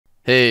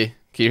Hey,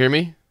 can you hear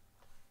me?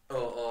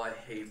 Oh, I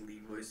hate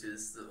lead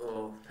voices.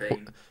 Oh,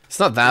 pain. It's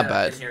not that Yeah, I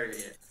bad. can hear you.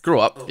 Grow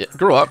up. Oh. Yeah,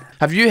 grow up.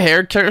 Have you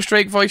heard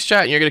Counter-Strike voice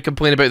chat and you're gonna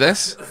complain about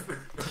this? Of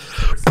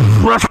course.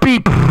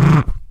 Rashby!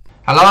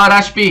 Hello,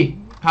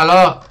 Rashby.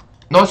 Hello.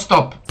 No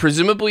stop.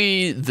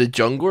 Presumably the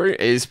jungler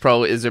is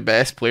their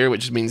best player,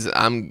 which means that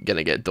I'm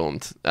gonna get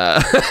domed.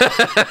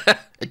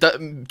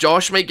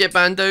 Josh might get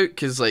banned out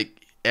because like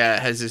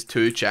has his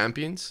 2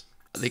 champions.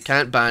 They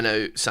can't ban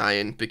out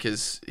Cyan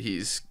because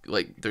he's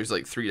like there's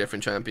like 3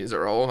 different champions that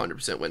are all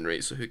 100% win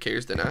rate. So who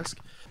cares? Didn't ask.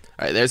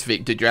 All right, there's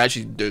fake. Dude, you're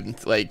actually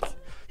doomed. Like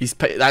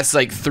that's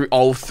like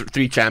all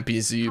 3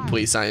 champions you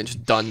play Cyan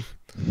just done.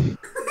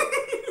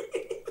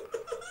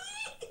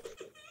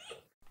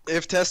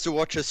 If Tess to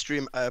watch a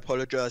stream, I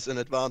apologize in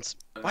advance.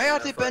 Why are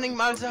they banning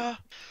Malza?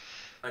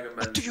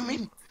 What do you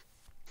mean?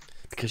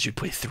 Because you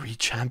play 3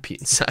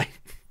 champions,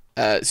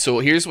 so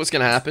here's what's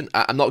gonna happen.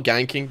 I'm not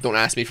ganking. Don't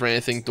ask me for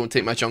anything. Don't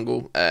take my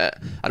jungle. I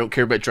don't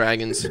care about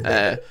dragons.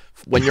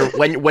 When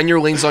your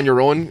lane's on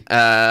your own.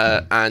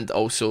 And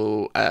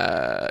also,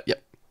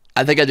 yep.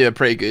 I think I do a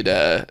pretty good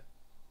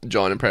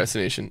John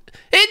impersonation.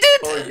 Hey,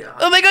 dude! Oh, yeah.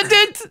 Oh my god,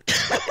 dude!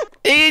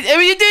 Hey, how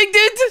are you doing,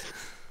 dude?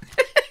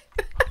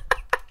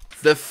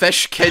 The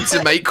fish kid's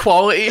a mic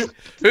quality.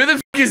 Who the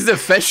f is the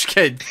fish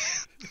kid?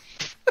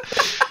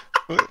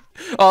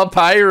 Oh,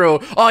 Pyro.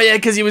 Oh yeah,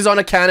 because he was on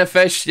a can of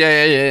fish.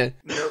 Yeah.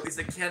 No, it's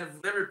a can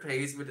of liver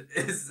paste with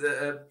his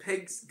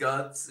pig's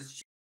guts,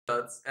 sheep's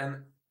guts,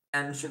 and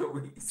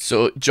anchovies.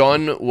 So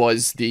John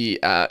was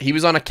the he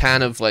was on a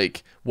can of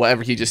like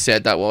whatever he just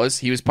said that was.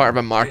 He was part of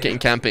a marketing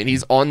campaign. He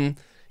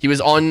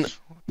was on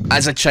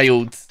as a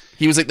child.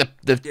 He was like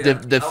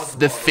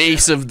the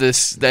face of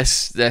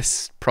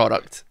this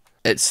product.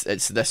 It's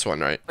this one,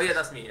 right? Oh yeah,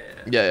 that's me.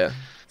 Yeah. Yeah.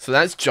 So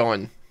that's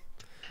John.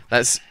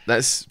 That's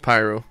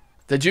Pyro.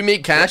 Did you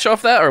make cash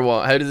off that or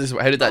what? How did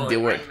that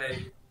deal work?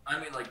 I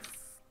made like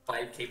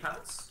 5k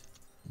pounds.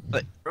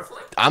 Like, roughly.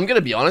 I'm gonna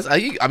be honest.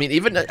 I mean,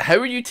 even how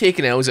are you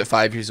taking L's at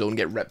 5 years old and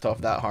get ripped off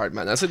that hard,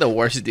 man? That's like the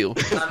worst deal.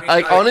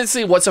 Like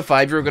honestly, what's a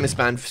 5-year-old gonna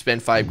spend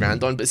 5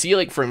 grand on? But see,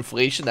 like for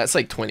inflation, that's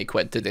like 20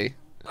 quid today.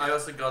 I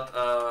also got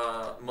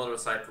a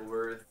motorcycle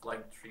worth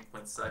like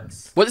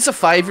 3.6. What is a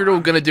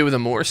 5-year-old gonna do with a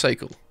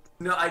motorcycle?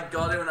 No, I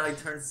got it when I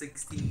turned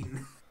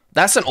 16.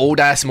 That's an old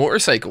ass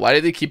motorcycle. Why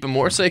did they keep a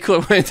motorcycle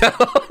away down?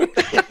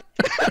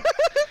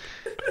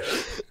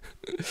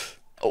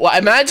 Well,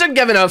 imagine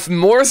giving a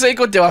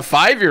motorcycle to a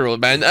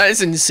 5-year-old, man. That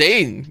is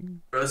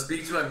insane. Bro,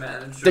 speak to my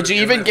manager. Did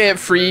you even get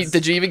free?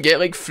 Did you even get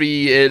like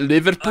free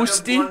liver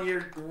pussy? 1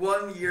 year.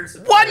 1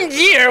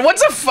 year?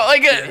 What's a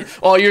like?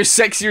 Oh, you're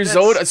 6 years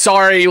old.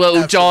 Sorry,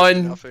 little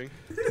John. Nothing.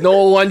 No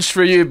lunch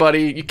for you,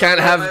 buddy. You can't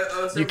have.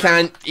 You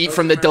can't eat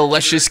from the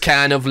delicious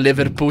can of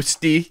liver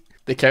pussy.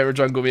 The counter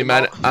jungle me,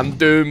 man. I'm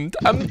doomed.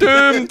 I'm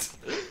doomed.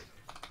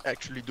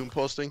 Actually, doom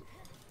posting.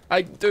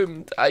 I'm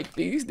doomed.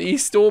 They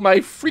stole my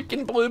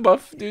freaking blue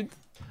buff, dude.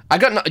 I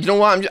got no, you know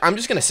what? I'm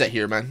just gonna sit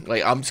here, man.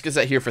 Like I'm just gonna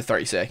sit here for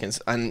 30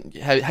 seconds. And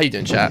how you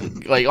doing,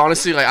 chat? Like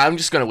honestly, like I'm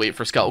just gonna wait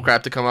for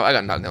Scuttlecrab to come up. I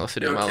got nothing else to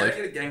do in my life.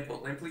 Can I get a gang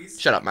bot lane,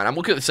 please? Shut up, man. I'm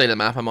looking at the side of the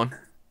map I'm on.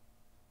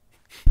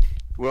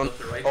 We're on.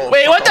 Oh.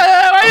 Wait, what the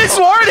hell? Why are you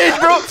sworded,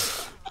 bro?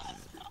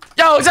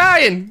 Yo,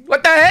 Zion,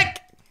 what the heck?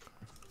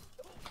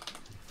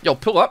 Yo,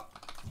 pull up.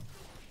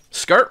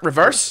 Skirt,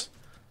 reverse.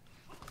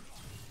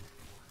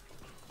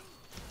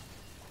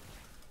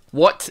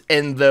 What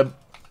in the...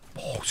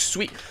 Oh,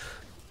 sweet.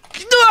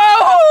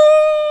 No!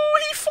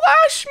 He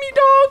flashed me,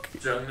 dog.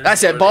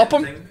 That's it, bop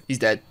him. He's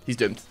dead. He's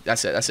doomed.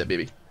 That's it,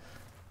 baby.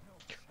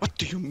 What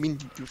do you mean?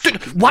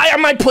 Dude, why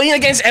am I playing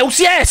against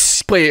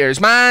LCS players,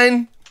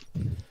 man?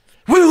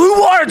 Who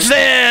wards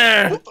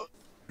there?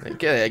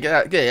 Get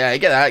that.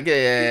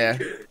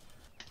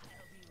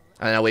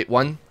 And now wait,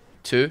 1,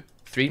 2,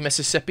 3,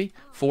 Mississippi,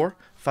 4,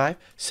 5,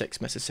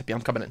 6, Mississippi.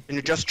 I'm coming in. Can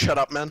you just shut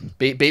up, man?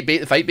 Bait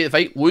the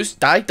fight. Lose,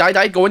 die. Go.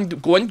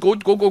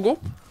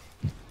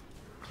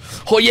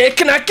 Oh yeah,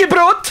 knacky,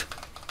 brot.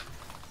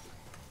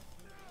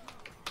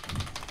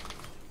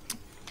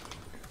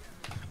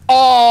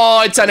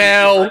 Oh, it's an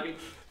L.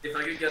 If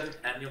I could get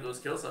any of those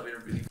kills, I'd be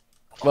really.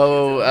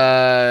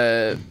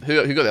 Well,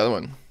 who got the other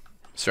one?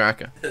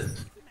 Soraka.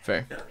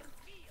 Fair. Yeah.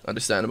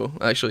 Understandable,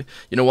 actually.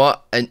 You know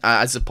what? And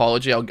as an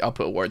apology, I'll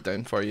put a word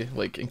down for you,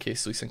 like in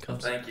case Lee Sin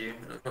comes. Thank you.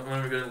 When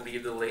we're gonna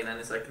leave the lane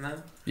any second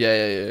now?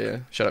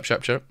 Yeah. Shut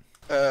up.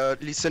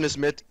 Lee Sin is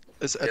mid.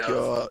 Is at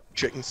your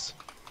chickens.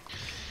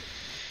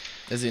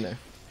 Is he now?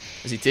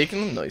 Is he taking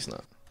them? No, he's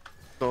not.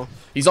 No.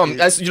 He's on.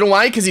 You know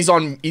why? Because he's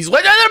on. They're both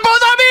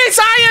on me.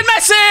 Cyan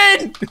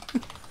missing.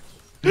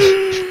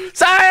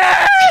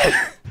 Cyan.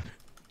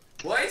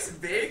 Why is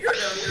Veigar down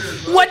here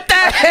as well? What the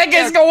heck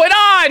is going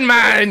on,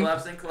 man?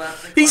 Collapsing.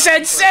 He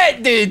said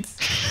sit, dude.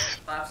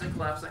 Collapsing.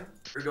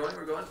 We're going.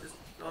 Just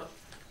go.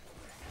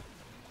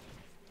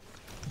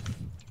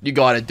 You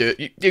gotta do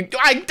it.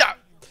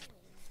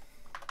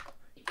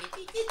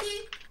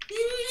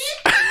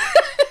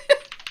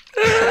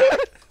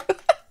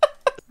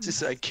 This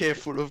is a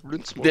careful of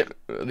blood smoke.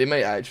 They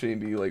might actually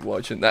be like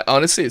watching that.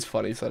 Honestly, it's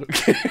funny, so I don't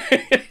care.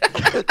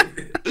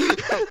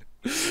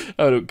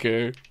 I don't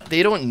care.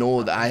 They don't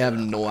know that I have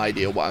no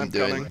idea what I'm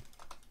doing.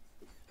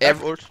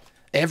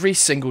 Every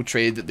single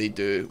trade that they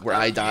do where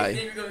I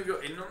die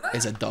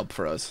is a dub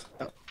for us.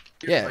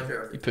 Yeah,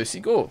 you pussy,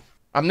 go.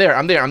 I'm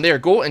there.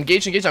 Go,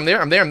 engage. I'm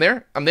there.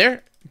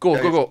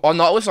 Go. On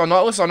Nautilus, on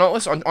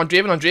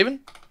Draven.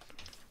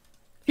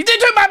 He did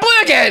took my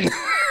blue again!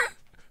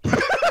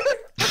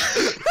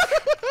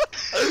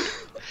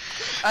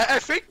 I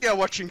think they're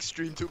watching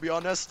stream, to be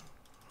honest.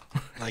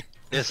 Like,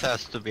 this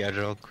has to be a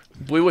joke.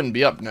 Blue wouldn't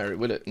be up now,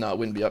 would it? No, it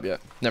wouldn't be up yet.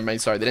 Never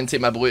mind, sorry. They didn't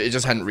take my blue, it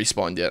just hadn't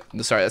respawned yet.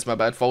 Sorry, that's my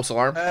bad. False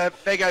alarm.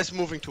 Big guy's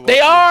moving towards They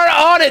are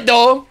on it,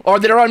 though! Or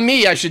they're on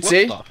me, I should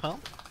say. What the hell?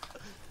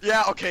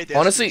 Yeah, okay.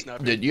 Honestly,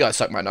 dude, you gotta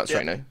suck my nuts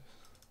right now.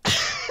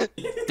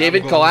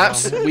 David,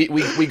 collapse.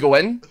 We go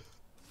in.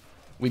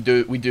 We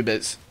do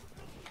bits.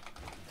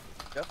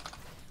 Yep.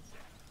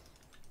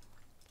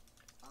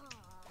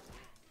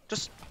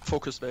 Just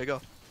focus Vega.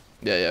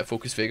 Yeah,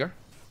 focus Vega.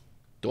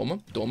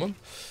 Dome him.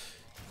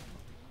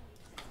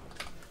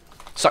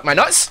 Suck my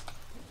nuts.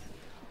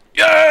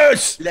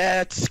 Yes!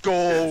 Let's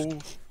go.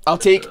 I'll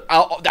take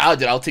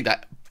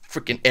that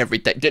freaking every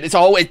day. Dude, it's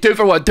always 2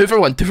 for 1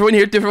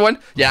 here, 2 for 1.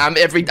 Yeah, I'm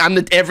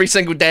every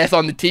single death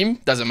on the team.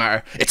 Doesn't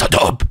matter. It's a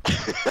dub.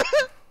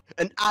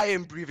 And I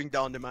am breathing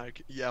down the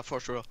mic. Yeah, for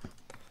sure.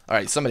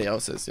 Alright, somebody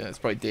else is. Yeah, it's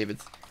probably David.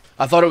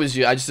 I thought it was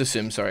you. I just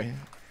assumed, sorry.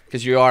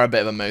 Because you are a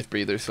bit of a mouth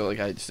breather, so like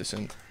I just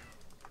assumed.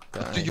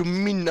 What do you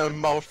mean no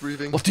mouth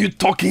breathing? What are you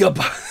talking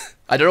about?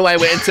 I don't know why I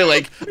went into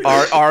like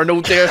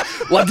Arnold there.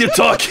 What are you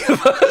talking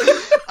about?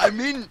 I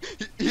mean,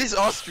 he's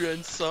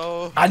Austrian,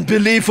 so...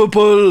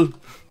 Unbelievable!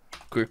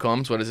 Queer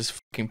comms, what is this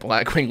fucking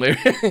Blackwing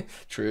Larry?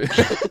 True.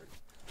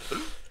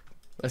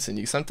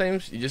 Listen,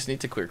 sometimes you just need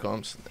to queer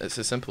comms. It's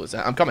as simple as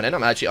that. I'm coming in,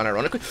 I'm actually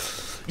unironically.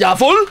 Yeah,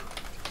 full!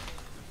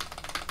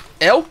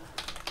 L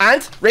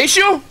and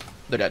ratio!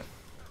 They're dead.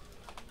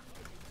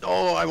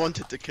 Oh, I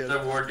wanted to kill.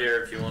 There's a ward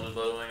there if you wanted,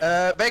 by the way.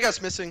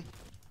 Vega's missing.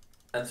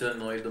 And to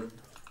annoy them.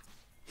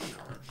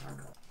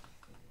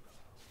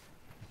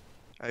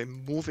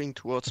 I'm moving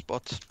towards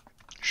bot.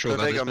 Sure,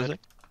 Vega missing.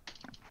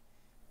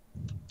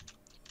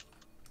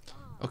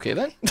 Okay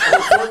then.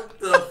 What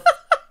the?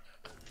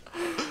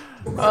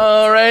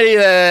 Alrighty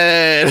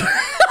then.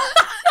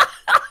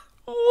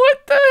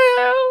 What the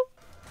hell?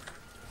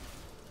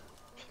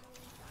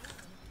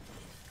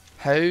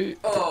 How?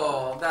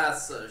 Oh,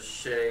 that's a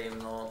shame,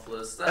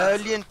 Nautilus.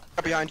 Lean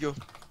behind you.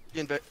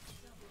 Lean back.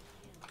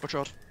 Watch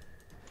out.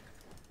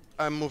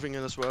 I'm moving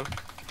in as well.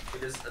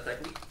 It is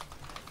attack me.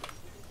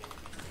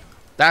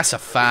 That's a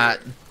fat,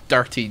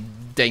 dirty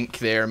dink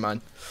there,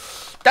 man.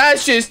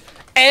 That's just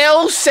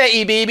L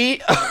City,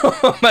 baby.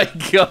 Oh my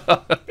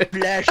god.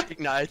 Flash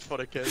ignite for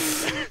the kill.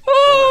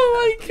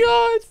 Oh my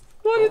god.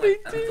 What are they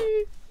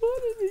doing?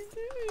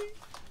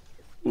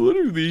 What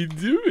are they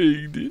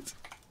doing, dude?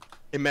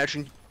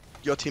 Imagine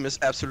your team is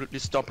absolutely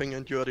stopping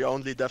and you're the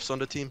only deaths on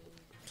the team.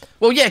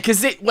 Well, yeah,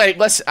 because they... Wait,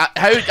 listen.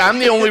 I'm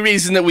the only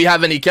reason that we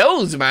have any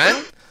kills,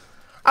 man.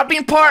 I've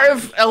been part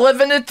of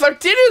 11 to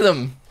 13 of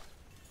them.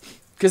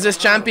 Because this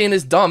champion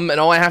is dumb and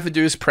all I have to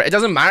do is press... It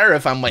doesn't matter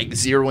if I'm like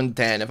 0 and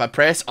 10. If I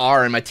press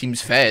R and my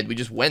team's fed, we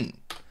just win.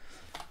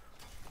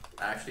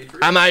 Actually, true.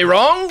 Am I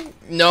wrong?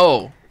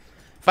 No.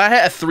 If I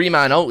hit a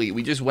 3-man ulti,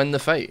 we just win the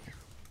fight.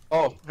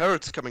 Oh,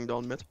 Herald's coming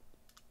down mid.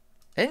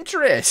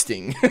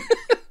 Interesting.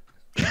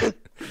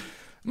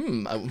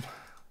 I'm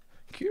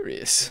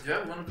curious. Do you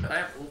have one? I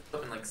have ult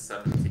up in like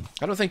 17.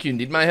 I don't think you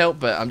need my help,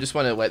 but I just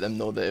want to let them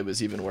know that it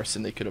was even worse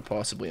than they could have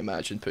possibly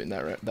imagined putting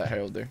that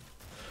herald there.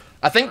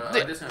 I think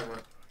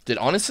dude,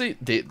 honestly,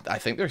 I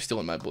think they're still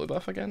in my blue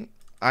buff again.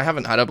 I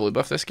haven't had a blue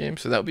buff this game,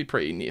 so that would be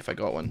pretty neat if I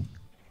got one.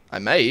 I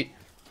might,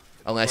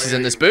 unless he's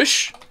in this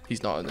bush.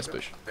 He's not in this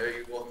bush. Are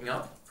you walking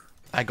up?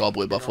 I got a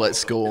blue buff.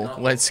 Let's go.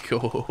 Let's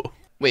go.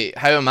 Wait,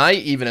 how am I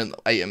even in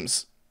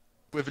items?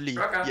 With Lee,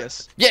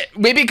 yes. Yeah,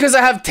 maybe because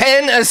I have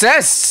 10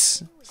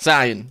 assists,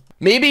 Zion.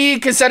 Maybe you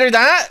consider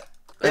that?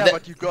 Yeah,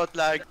 but you got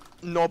like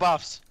no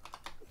buffs.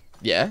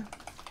 Yeah,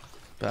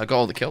 but I got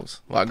all the kills.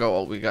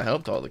 Well, we got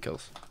helped all the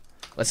kills.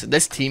 Listen,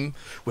 this team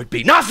would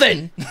be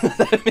nothing.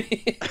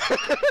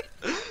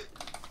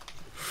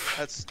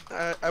 That's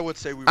I would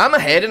say I'm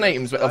ahead in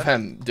items of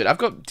him, dude. I've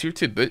got tier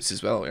 2 boots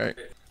as well, right?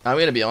 I'm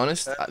gonna be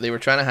honest. They were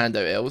trying to hand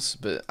out L's,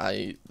 but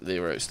they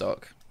were out of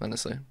stock,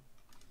 honestly.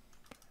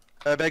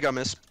 Vega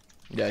miss.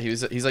 Yeah,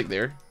 he's like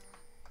there.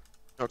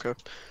 Okay,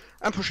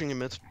 I'm pushing him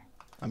mid.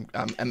 I'm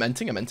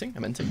inting.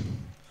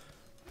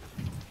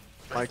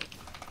 Like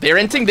they're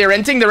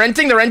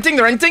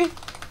inting.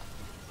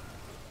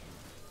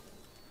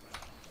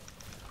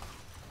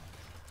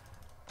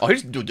 Oh,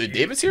 here's dude,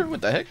 David's here.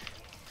 What the heck?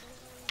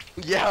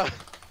 yeah.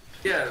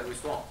 Yeah, we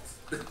swapped.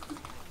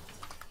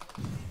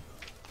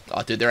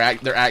 Oh, dude, they're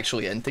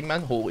actually inting,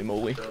 man. Holy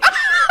moly.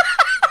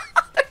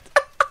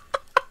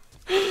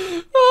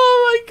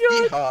 Oh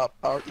my god.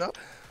 Partner.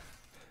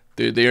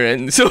 Dude, they're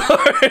in so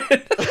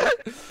hard.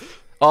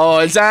 Oh,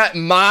 is that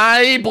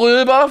my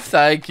blue buff?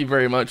 Thank you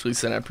very much,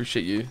 Lisa. I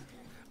appreciate you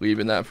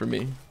leaving that for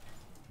me.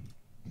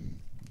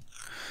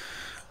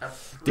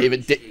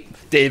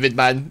 David,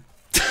 man.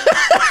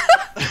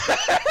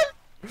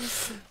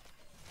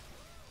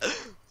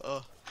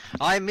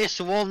 I missed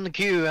one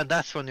Q and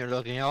that's when you're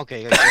looking.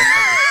 Okay.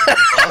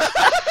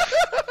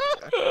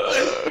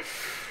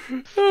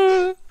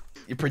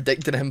 You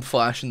predicted him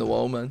flashing the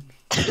wall, man.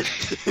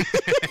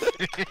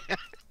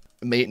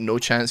 Mate, no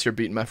chance you're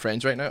beating my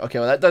friends right now. Okay,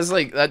 well that does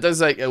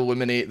like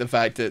eliminate the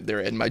fact that they're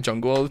in my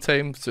jungle all the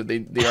time, so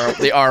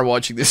they are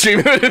watching the stream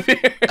out of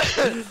here.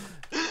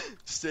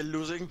 Still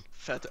losing,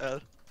 fat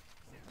L.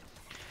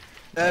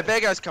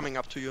 Vega is coming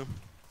up to you.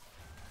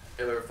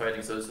 Yeah, we were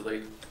fighting so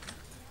late.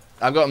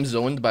 I've got him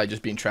zoned by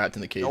just being trapped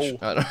in the cage. No.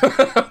 I don't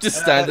know. I'm just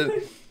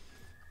standing.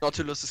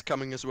 Nautilus is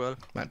coming as well.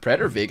 Man,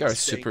 Predator Vega are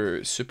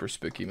super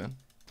spooky, man.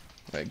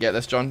 Right, get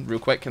this, John, real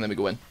quick, and then we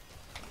go in.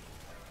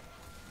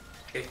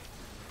 Okay.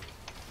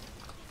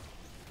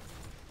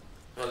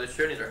 Well, they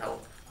sure need our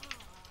help.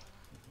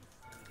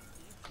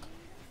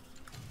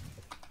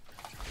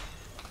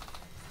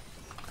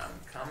 I'm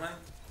coming.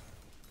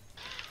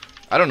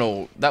 I don't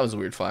know. That was a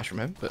weird flash from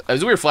him, but it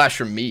was a weird flash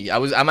from me.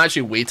 I'm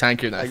actually way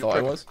tankier than I thought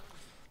I was.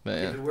 But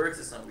yeah. If it works,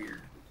 it's not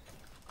weird.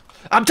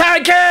 I'm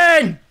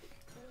tanking!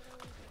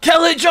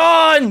 Kill it,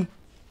 John!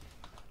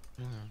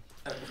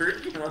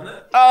 Kurt, you want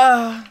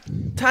that?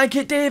 Tank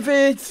it,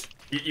 David!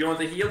 You want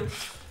the heal?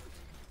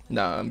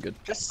 Nah, I'm good.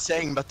 Just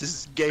saying, but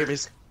this game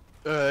is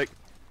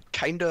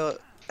kinda.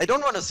 I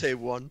don't want to say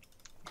one,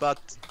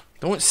 but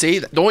Don't say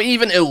that. Don't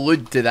even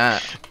allude to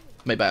that.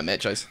 My bad,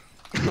 Mitch.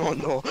 oh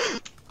no.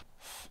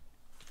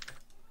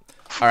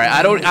 Alright,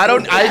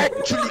 I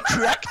Actually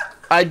cracked.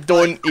 I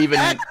don't even.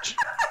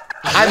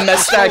 I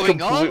missed that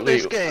going on completely.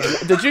 this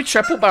game? Did you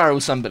triple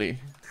barrel somebody?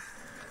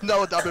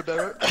 No double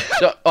barrel.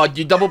 Oh,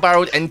 you double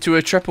barreled into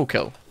a triple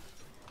kill.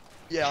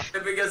 Yeah.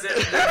 Because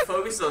they're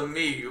focused on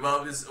me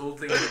while this old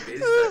thing is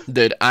base.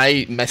 Dude,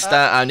 I missed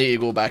that. I need to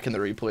go back in the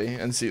replay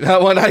and see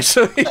that one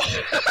actually.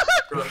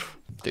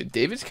 Dude,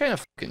 David's kind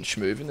of fucking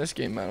schmoove in this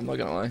game, man. I'm not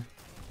gonna lie.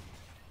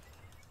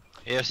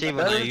 Yeah, see,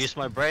 when I use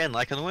my brain,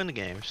 I can win the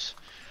games.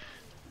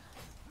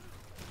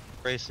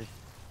 Crazy.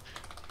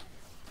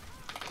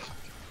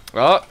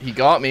 Oh, he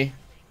got me.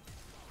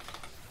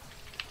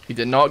 He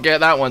did not get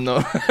that one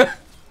though.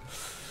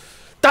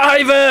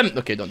 Dive him!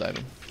 Okay, don't dive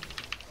him.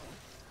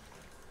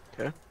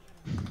 Okay.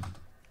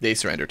 They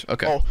surrendered.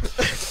 Okay. Oh.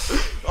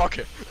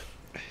 Okay.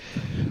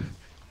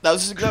 That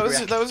was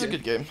a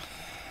good game.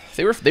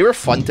 They were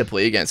fun to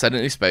play against. I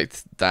didn't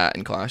expect that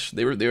in Clash.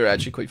 They were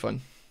actually quite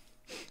fun.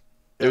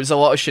 There was a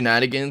lot of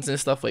shenanigans and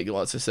stuff, like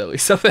lots of silly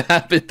stuff that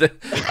happened that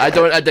I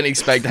didn't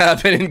expect to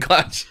happen in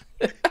Clash.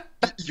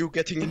 You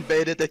getting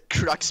invaded at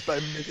cracks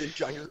by mid in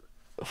jungle.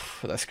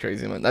 That's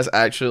crazy, man. That's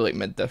actually like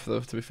mid diff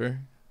though, to be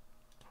fair.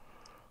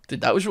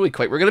 Dude, that was really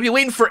quick. We're gonna be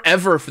waiting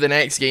forever for the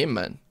next game,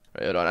 man.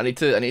 Right, hold on. I need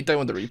to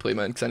download the replay,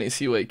 man, because I need to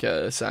see like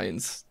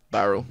Science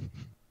Barrel.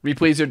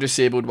 Replays are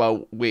disabled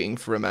while waiting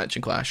for a match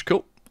in Clash.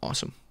 Cool.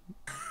 Awesome.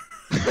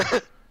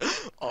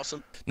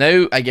 Awesome.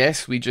 Now I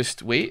guess we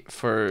just wait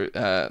for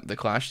the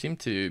Clash team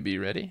to be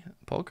ready.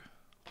 Pog.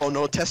 Oh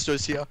no, Testo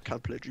is here.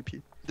 Can't play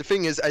GP. The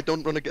thing is, I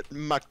don't want to get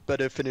mugged by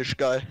the Finnish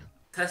guy.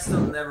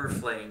 Testo never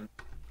flame.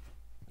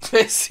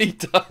 Yes, he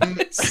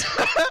does.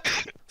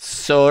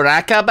 So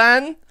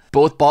Rakaban,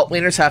 both bot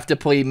laners have to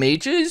play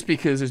mages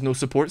because there's no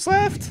supports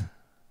left.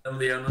 And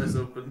Leona is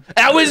open.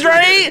 I was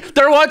right.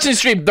 They're watching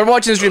stream. They're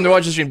watching stream. They're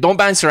watching stream. Don't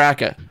ban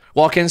Soraka.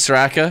 Walk in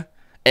Soraka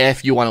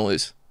if you want to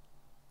lose.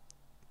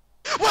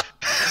 What?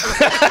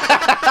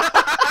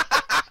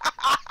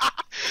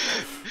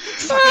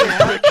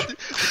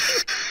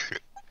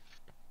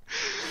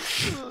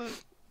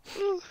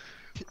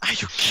 Are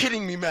you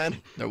kidding me,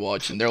 man? They're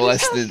watching. They're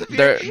listening.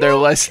 They're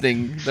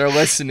listening. They're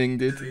listening,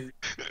 dude.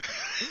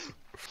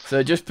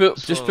 So just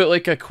put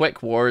like a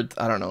quick ward.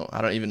 I don't know.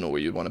 I don't even know where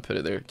you'd want to put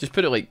it there. Just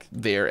put it like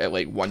there at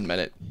like 1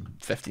 minute,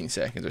 15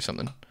 seconds or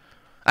something.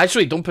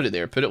 Actually, don't put it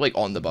there. Put it like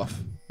on the buff.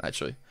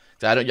 Actually,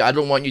 I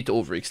don't want you to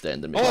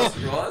overextend them. Ross.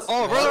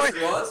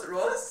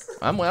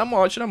 I'm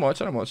watching.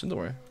 Don't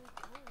worry. I'm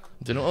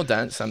doing a little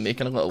dance. I'm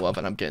making a little love,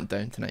 and I'm getting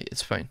down tonight.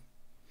 It's fine.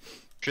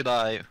 Should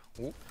I?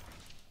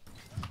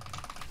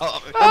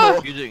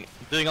 Oh, you're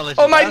doing all this.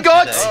 Oh my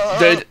god,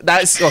 today. dude,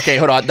 that's okay.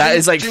 Hold on, that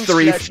is like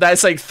three.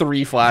 That's like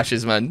 3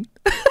 flashes, man.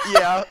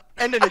 Yeah,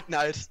 and then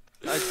ignite.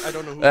 I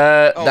don't know who.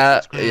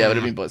 That yeah, would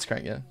have been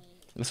Blitzcrank. Yeah,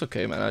 that's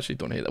okay, man. I actually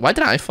don't hate that. Why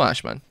did I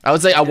flash, man? I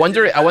was like, I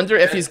wonder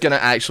if he's gonna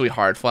actually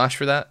hard flash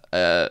for that.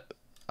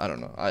 I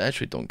don't know. I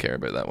actually don't care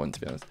about that one, to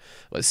be honest.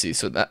 Let's see.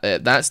 So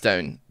that's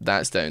down.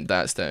 That's down.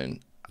 That's down.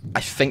 I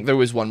think there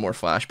was one more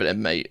flash, but it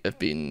might have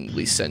been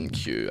Lee Sin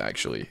Q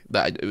actually.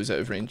 That it was out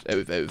of range,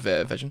 out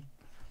of vision.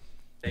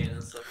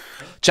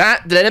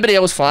 Chat, did anybody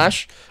else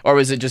flash, or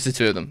was it just the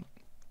 2 of them?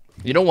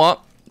 You know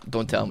what?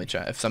 Don't tell me,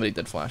 chat, if somebody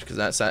did flash, because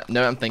that's that.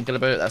 Now I'm thinking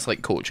about it, that's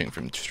like coaching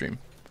from stream.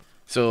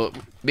 So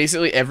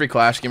basically, every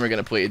Clash game we're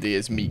gonna play today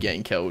is me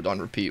getting killed on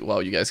repeat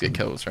while you guys get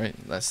kills, right?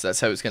 That's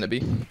how it's gonna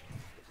be.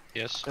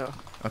 Yes. Yeah.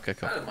 Okay,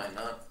 cool. I don't mind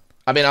that.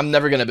 I mean, I'm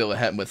never gonna be able to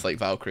hit him with like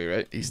Valkyrie,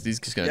 right? He's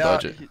just gonna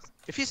dodge it.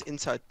 If he's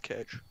inside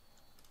cage.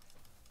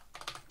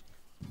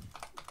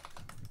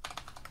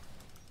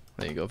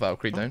 There you go,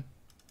 Valkyrie down.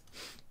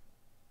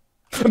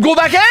 Go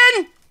back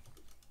in!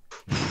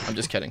 I'm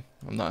just kidding.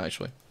 I'm not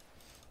actually.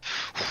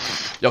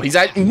 Yo, he's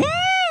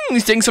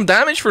he's taking some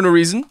damage for no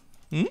reason.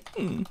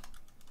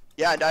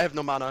 Yeah, and I have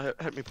no mana.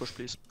 Help me push,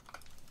 please.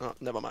 Oh,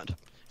 never mind.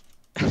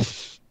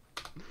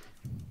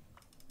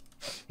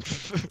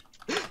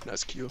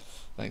 Nice Q.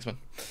 Thanks, man.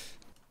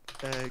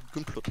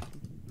 Gunplut.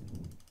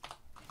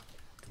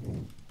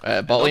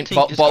 Bot lane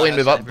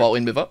move up, bot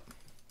lane move up.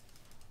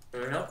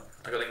 Moving up.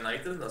 I got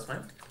ignited, that's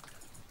fine.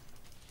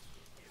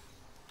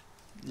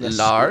 Yes.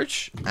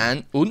 Large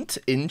and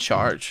in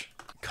charge.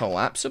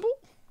 Collapsible?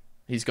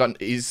 He's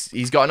got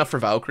enough for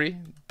Valkyrie,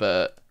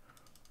 but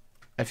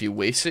if you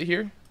waste it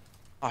here,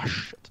 Ah,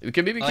 shit. we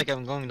can maybe. Like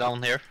I'm going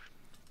down here.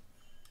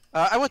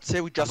 I would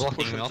say we just blocking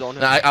push him him off. zone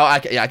him. No, I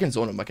can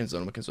zone him. I can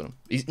zone him.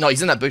 He's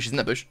in that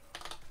bush.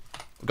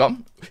 We got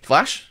him.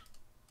 Flash.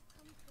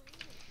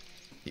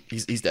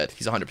 He's dead.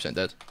 He's 100%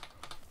 dead.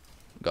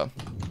 Got him.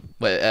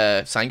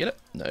 Wait, Sign get it?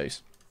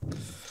 Nice.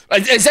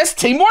 Is this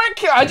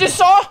teamwork? I just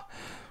saw.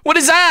 What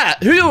is that?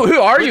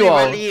 Who are you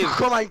all?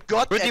 Oh my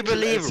god! Would you actual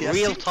believe LCS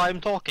real team?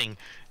 time talking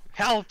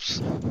helps?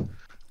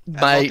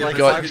 My Like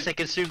god. 5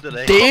 seconds soon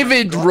today.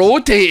 David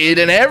rotated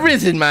and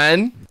everything,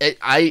 man.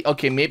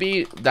 Okay,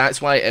 maybe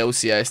that's why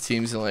LCS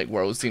teams and like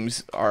Worlds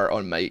teams are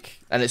on mic,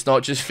 and it's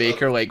not just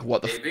Faker. Like,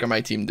 what the fuck are my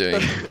team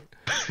doing?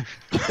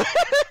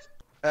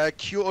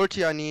 Q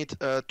ulti, I need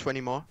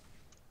 20 more.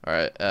 All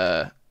right,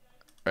 right,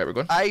 we're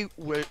going. I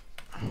will.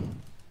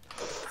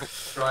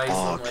 Try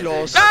Oh, some,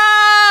 close.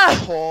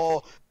 Ah!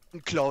 Oh,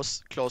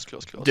 close.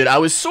 Dude, I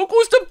was so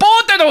close to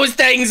both of those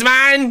things,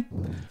 man.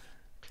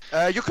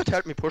 You could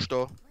help me push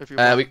though, if you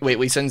want.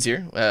 Wait, Sin's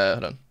here.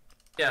 Hold on.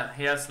 Yeah,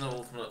 he has no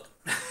ultimate.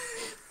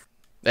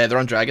 They're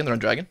on dragon. I'm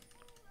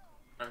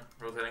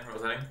rotating.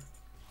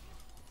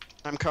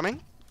 I'm coming.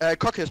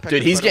 Cocky is packing.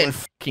 Dude, he's by the getting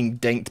way. fucking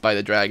dinked by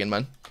the dragon,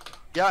 man.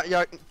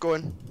 Yeah, go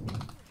in.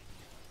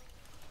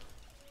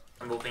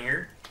 I'm ulting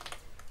here.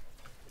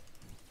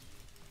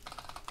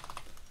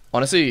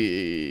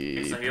 Honestly,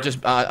 He's not here.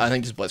 just I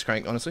think just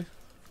Blitzcrank. Honestly.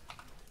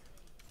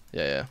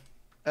 Yeah.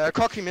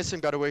 Cocky missing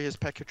got away his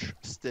package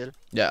still.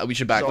 Yeah, we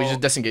should back. We So-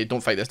 should disengage.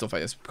 Don't fight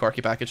this.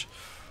 Corky package.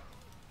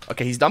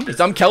 Okay, he's dumb.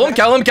 Kill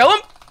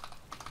him.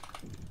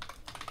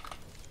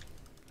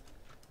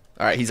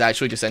 Alright, he's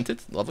actually just entered.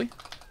 Lovely.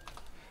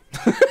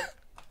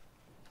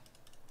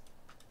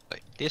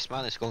 Like, this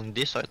man is going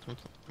this item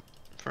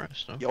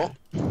first. Okay. Yo.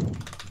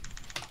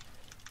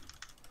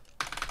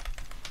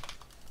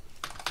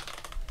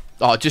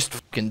 Oh, just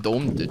fucking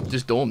domed, dude.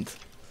 Just domed.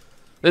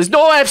 There's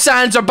no ifs,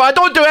 ands, or buts. I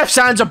don't do ifs,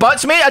 ands, or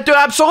buts, mate. I do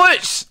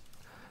absolutes.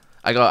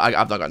 I've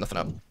not got nothing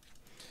up.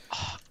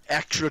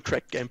 Actual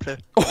crack gameplay.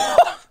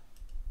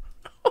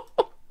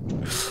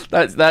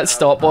 That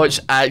stopwatch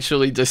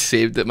actually just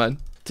saved it, man.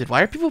 Dude,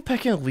 why are people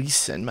picking Lee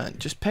Sin, man?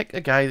 Just pick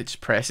a guy that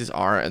just presses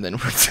R and then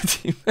wins the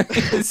team.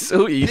 It's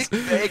so easy.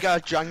 Big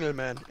Vega jungle,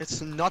 man.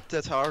 It's not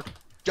that hard.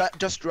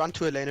 Just run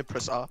to a lane and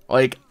press R.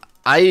 Like,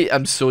 I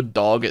am so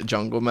dog at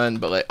jungle, man,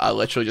 but like, I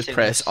literally just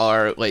press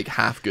R like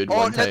half good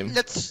one time.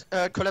 Let's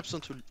collapse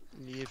onto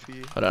Lee if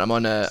he... Hold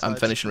on, I'm Sides.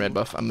 finishing red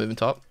buff. I'm moving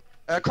top.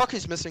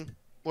 Cocky's missing.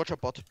 Watch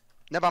out bot.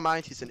 Never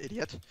mind, he's an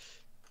idiot.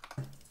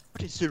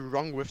 What is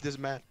wrong with this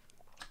man?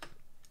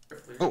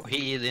 Oh,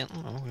 he didn't.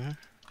 Oh, yeah.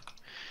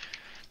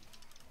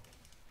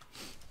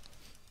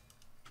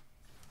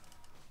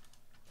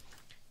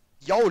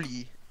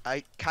 Yoli,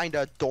 I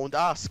kinda don't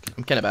ask.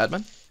 I'm kind of bad,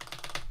 man.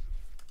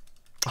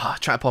 Ah,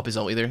 trying to pop his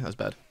ulti there. That's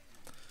bad.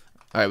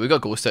 All right, we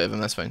got ghost out of him.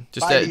 That's fine.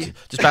 Just Bye.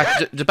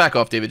 just back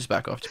off, David. Just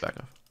back off.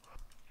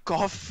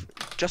 Goff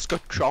just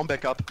got crown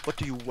back up. What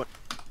do you want?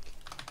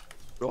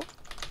 Bro?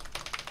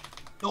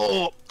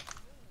 No!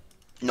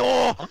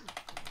 No!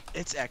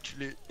 It's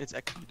actually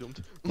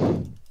doomed.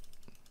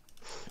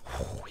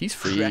 He's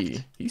free.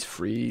 Correct. He's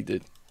free,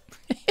 dude.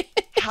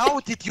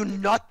 How did you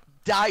not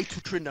die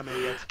to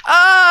Tryndamere yet?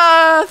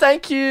 Ah,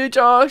 thank you,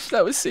 Josh.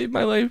 That was saved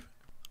my life.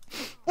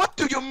 What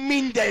do you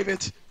mean,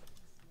 David?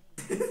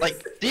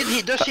 Like,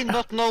 does he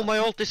not know my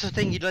ult is a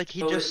thing? I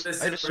just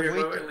Listen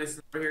waited. over here,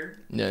 listen over here.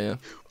 Yeah.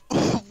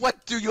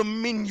 What do you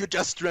mean you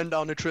just ran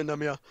down a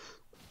Tryndamere?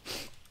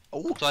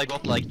 Oh, So I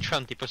got like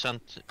 20%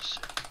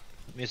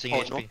 missing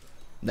Oh, HP. no.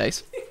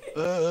 Nice.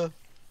 uh,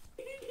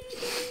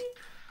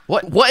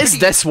 What is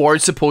this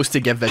ward supposed to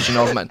give vision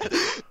of, man?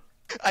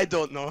 I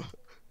don't know.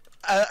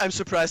 I'm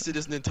surprised it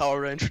isn't in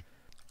tower range.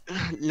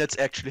 Let's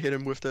actually hit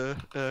him with the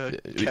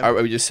Are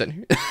we just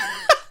sitting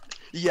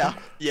here?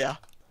 Yeah.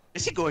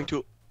 Is he going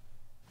to?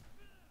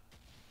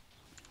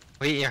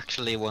 We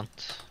actually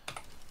want.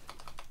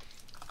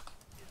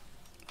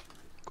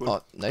 Good.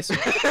 Oh, nice.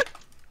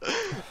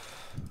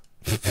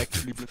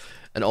 Actually,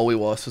 And all we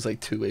lost was like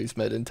 2 waves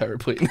mid and tower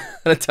plate and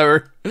a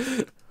tower.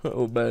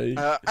 Oh my.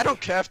 I don't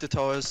care if the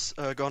tower is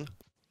gone.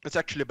 It's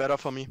actually better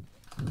for me.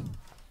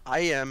 I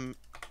am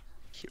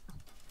here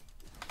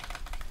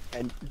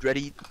and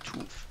ready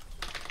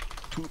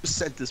to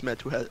send this man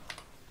to hell.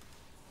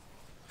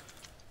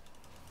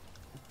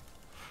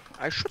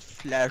 I should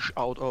flash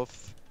out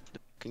of the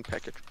fucking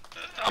package.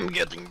 I'm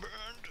getting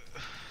burned.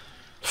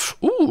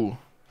 Ooh.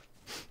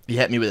 You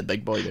hit me with a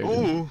big boy there.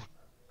 Didn't you? Ooh.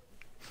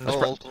 That's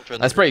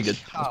pretty good.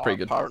 That's pretty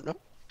good. Partner.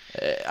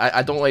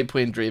 I don't like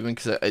playing Draven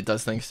because it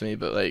does things to me,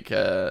 but like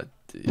yeah,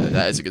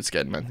 that is a good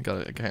skin, man.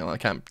 I can't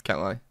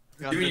lie.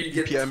 Do you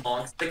get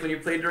toxic when you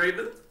play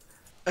Draven?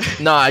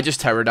 No, I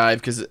just tower dive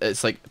because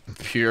it's like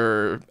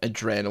pure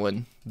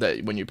adrenaline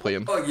that when you play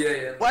him. Oh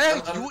yeah. Why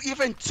are you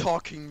even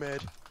talking, man?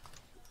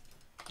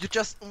 You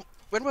just.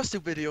 When was the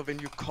video when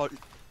you called?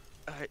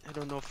 I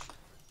don't know.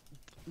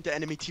 The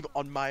enemy team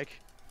on mic.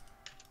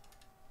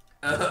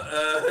 No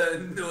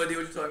idea what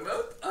you're talking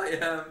about.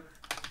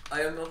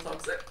 I am not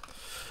toxic.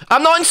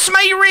 I'm not in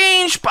smite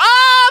range, but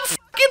I'm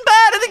fucking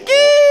bad at the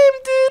game,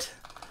 dude.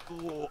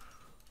 Oh.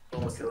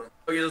 Almost killed him.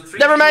 Okay, there's 3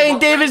 Never people mind,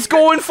 bot David's lane.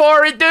 going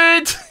for it,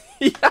 dude.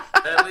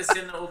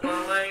 Listen,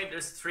 open lane.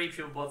 There's 3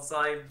 people bot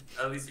side.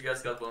 At least you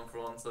guys got 1 for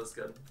 1, so that's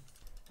good.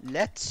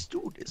 Let's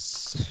do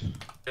this.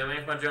 I'm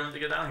waiting for my German to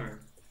get down here.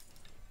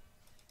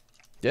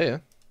 Yeah.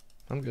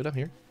 I'm good. I'm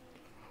here.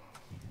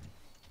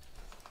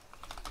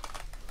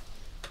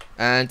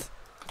 And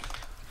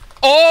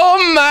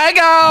oh my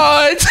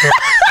god!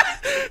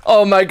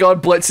 Oh my god,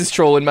 Blitz is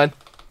trolling, man.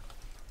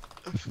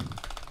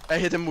 I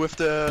hit him with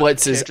the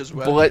Blitz cage as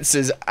well.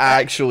 is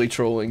actually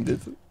trolling,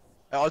 dude.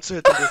 I also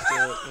hit him with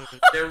the.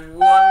 They're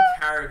one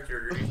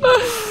character.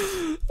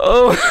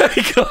 Oh my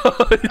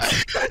god.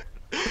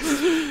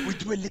 We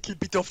do a little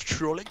bit of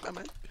trolling, my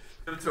man.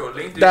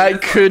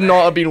 That could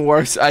not have been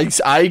worse.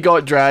 I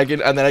got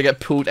Dragon and then I get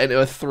pulled into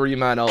a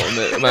 3-man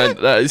ultimate, man.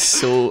 That is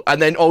so. And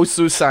then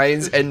also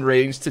Science in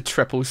range to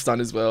triple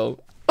stun as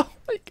well. Oh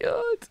my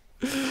god.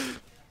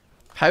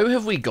 How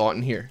have we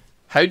gotten here?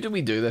 How did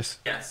we do this?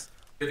 Yes,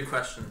 good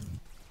question.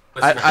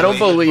 I don't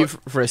believe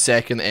for a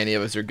second that any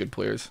of us are good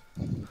players,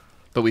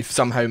 but we've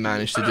somehow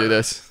managed to do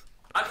this.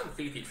 I'm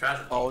completely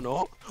tragic. Oh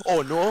no!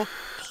 Oh no!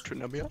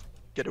 Trinamia,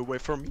 get away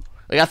from me!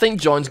 Like I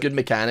think John's good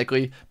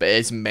mechanically, but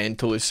his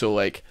mental is so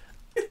like,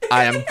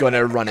 I am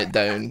gonna run it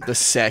down the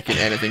second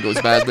anything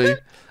goes badly,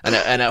 and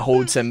it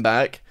holds him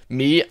back.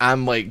 Me,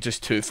 I'm like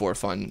just too for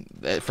fun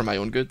for my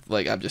own good.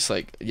 Like I'm just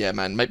like, yeah,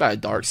 man, might buy a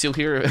Dark Seal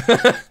here.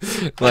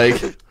 Like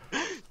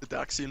the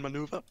Dark Seal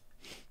maneuver,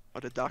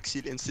 or the Dark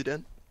Seal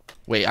incident.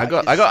 Wait, I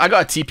got a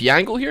TP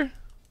angle here.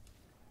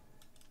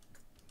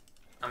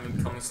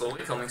 I'm coming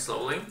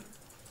slowly.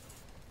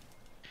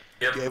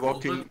 Yep, Yeah,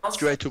 walking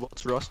straight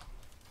towards Ross.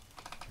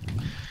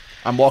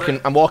 I'm walking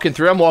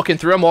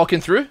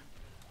through.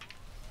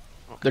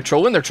 They're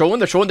trolling. They're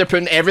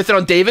putting everything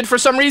on David for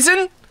some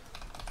reason.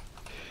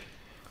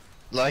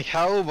 Like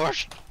how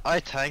much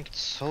I tanked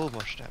so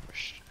much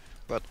damage,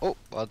 but oh,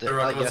 well,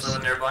 I was guess. no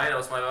one nearby. That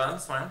was my bad.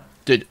 That's fine.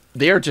 Dude,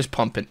 they are just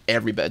pumping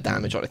every bit of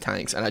damage on the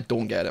tanks, and I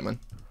don't get it, man.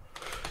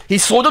 He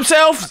slowed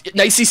himself.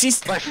 Nice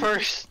CC. My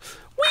first.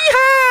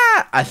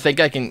 Weeha! I think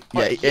I can.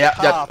 Yeah.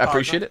 I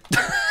appreciate it.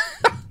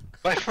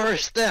 My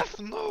first death.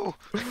 No.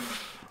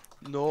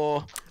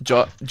 No.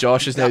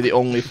 Josh is now the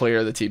only player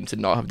of the team to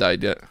not have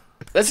died yet.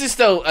 This is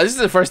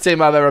the first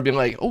time I've ever been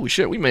like, oh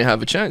shit, we may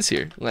have a chance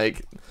here.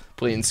 Like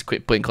playing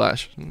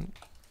Clash.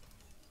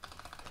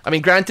 I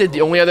mean, granted,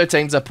 the only other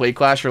times I play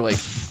Clash are like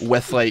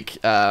with like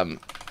oh,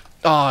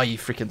 you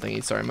freaking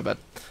thingy. Sorry, my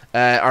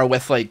bad. Are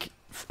with like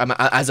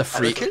as a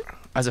free agent.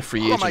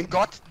 Oh my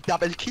god,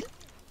 double kill.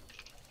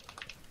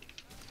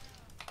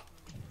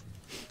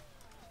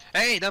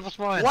 Hey, that was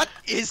mine. What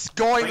is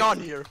going on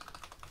here?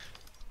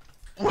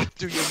 What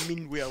do you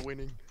mean we are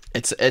winning?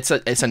 It's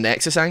a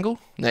Nexus angle.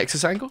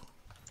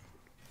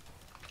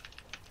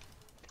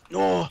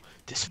 No,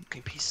 this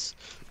fucking piece.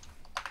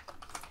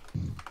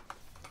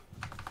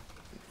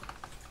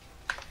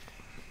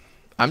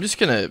 I'm just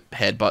gonna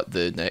headbutt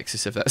the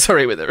Nexus if that's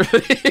alright with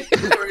everybody.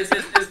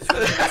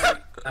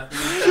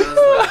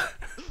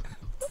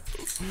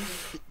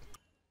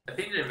 I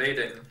think they're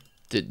invading.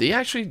 Dude, they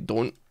actually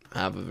don't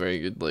have a very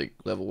good like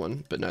level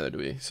 1, but neither do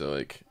we. So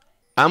like,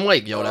 I'm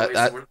like, yo,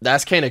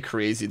 that's kind of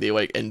crazy. They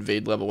like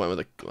invade level 1 with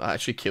like,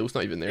 actually Kill's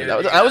not even there.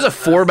 Yeah, that was a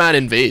 4-man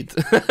invade.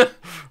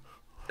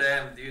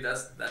 Damn, dude,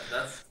 that's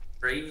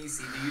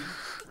crazy, dude.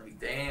 Like,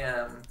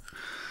 damn.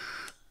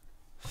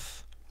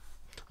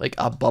 Like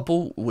a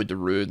bubble would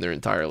ruin their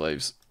entire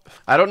lives.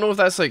 I don't know if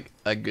that's like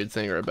a good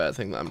thing or a bad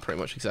thing that I'm pretty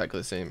much exactly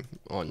the same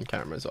on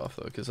cameras off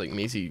though, because like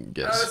Maisie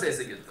gets I would say it's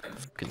a good thing.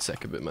 fucking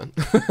sick of it, man.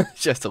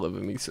 She has to live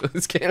with me, so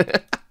it's kind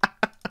of.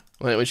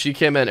 When she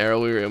came in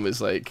earlier and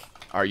was like,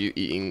 "Are you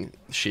eating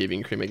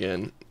shaving cream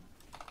again?"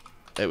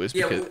 It was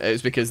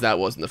because that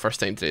wasn't the first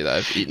time today that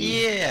I've eaten.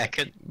 Yeah,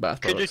 could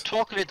bath you products.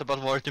 talk a little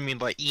about what you mean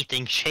by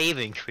eating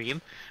shaving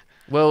cream?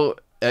 Well,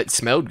 it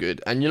smelled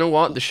good, and you know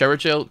what? The shower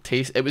gel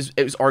taste. It was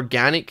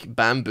organic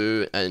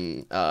bamboo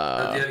and Did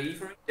I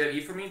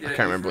eat for me? I can't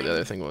remember what the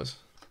other thing was,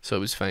 so it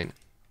was fine.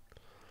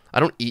 I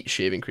don't eat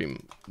shaving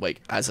cream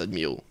like as a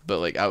meal, but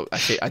like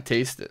I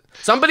taste it.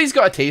 Somebody's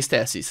got to taste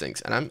test these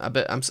things, and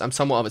I'm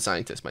somewhat of a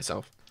scientist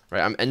myself.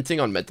 Right, I'm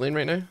inting on mid lane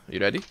right now. Are you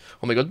ready?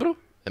 Oh my god, bro!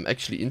 I'm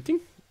actually inting.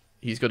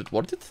 He's got it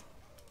worded.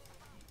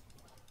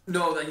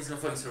 No, that he's gonna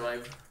fucking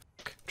survive.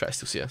 Okay, try to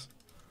steal CS.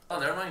 Oh,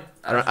 never mind.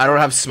 I don't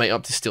have smite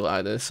up to steal it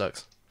either. This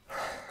sucks.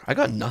 I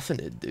got nothing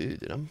to do,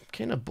 dude. I'm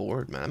kind of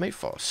bored, man. I might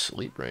fall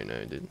asleep right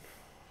now, dude.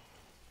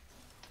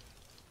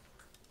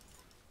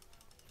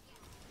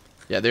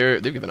 Yeah,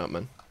 they've given up,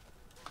 man.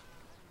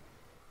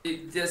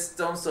 Just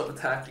don't stop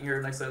attacking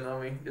her next time,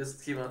 Naomi.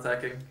 Just keep on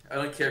attacking. I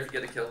don't care if you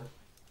get a kill.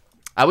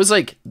 I was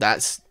like,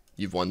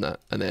 you've won that,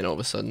 and then all of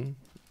a sudden.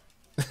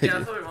 Yeah,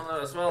 I thought we won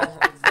that as well.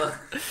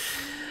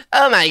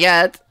 Oh my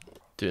god!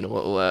 Doing a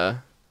little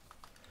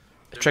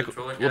trickle,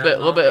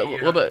 little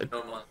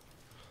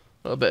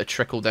bit of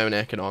trickle down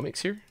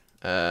economics here.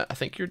 I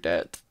think you're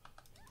dead.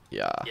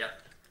 Yeah. Yeah.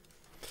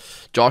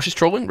 Josh is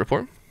trolling.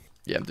 Report.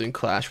 Yeah, I'm doing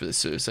Clash with the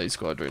Suicide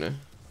Squad right now.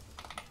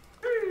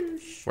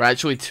 We're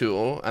actually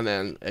 2-0, and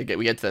then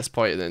we get to this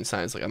point, and then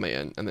Simon's like, I might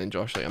in, and then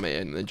Josh like, I might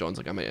in, and then John's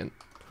like, I might in.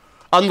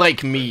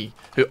 Unlike me,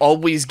 who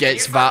always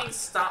gets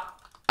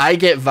I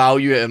get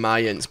value out of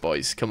my ints,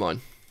 boys. Come on.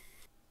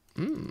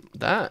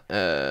 That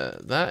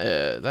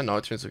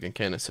Nocturne's looking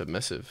kind of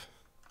submissive.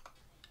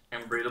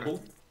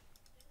 Unbreedable?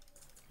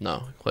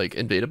 No, like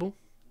unbeatable.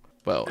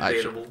 Well,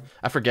 actually,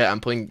 I forget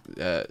I'm playing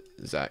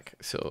Zach,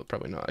 so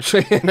probably not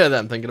actually. Now that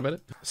I'm thinking about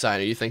it.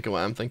 Sign, are you thinking what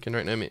I'm thinking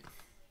right now, mate?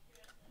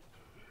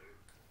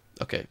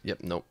 Okay.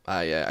 Yep. No.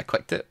 I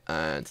clicked it,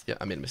 and yeah,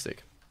 I made a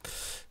mistake.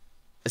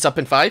 It's up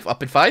in 5.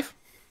 Up in 5.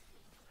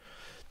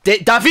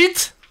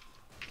 David!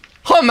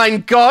 Oh my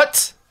god!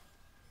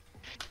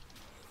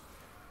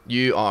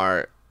 You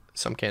are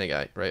some kind of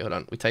guy. Right, hold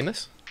on. We time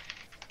this?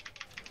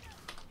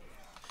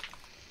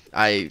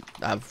 I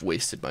have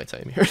wasted my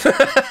time here.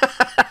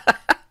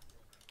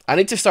 I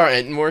need to start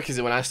inting more,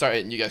 because when I start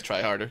inting, you guys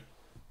try harder.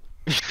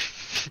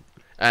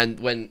 And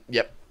when...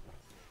 Yep.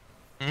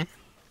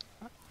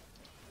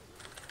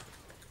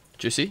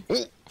 Juicy.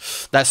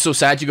 That's so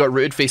sad you got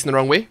rooted facing the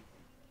wrong way.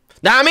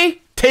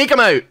 Nami! Take him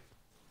out!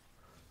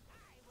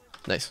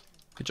 Nice.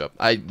 Good job.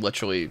 I'm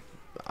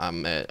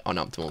on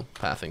optimal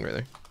pathing right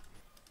there.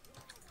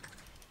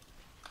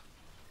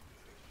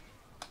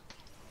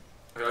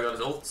 I got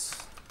his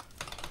ults.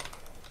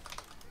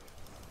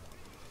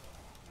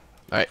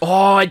 Alright.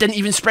 Oh, I didn't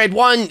even spread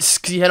once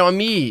because he hit on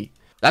me.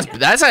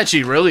 That's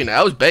actually really nice.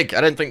 That was big. I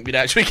didn't think we'd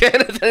actually get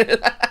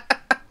it.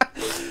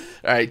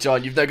 Alright,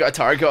 John, you've now got a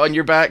target on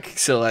your back,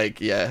 so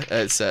like, yeah,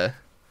 it's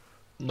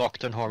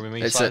Nocturne harming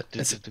me.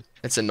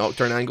 It's a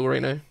Nocturne angle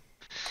right now.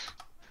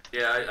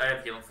 Yeah, I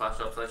have healing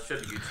flash up, so I should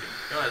YouTube.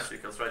 No, that's 3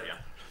 kills, right? Yeah.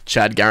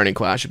 Chad, Garen, and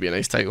Clash would be a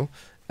nice title.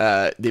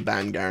 They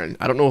banned Garen.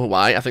 I don't know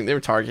why. I think they were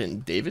targeting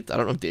David. I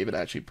don't know if David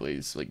actually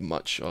plays like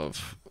much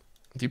of.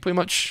 Do you play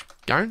much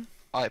Garen?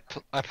 I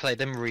played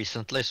them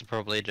recently, so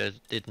probably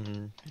just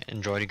didn't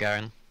enjoy the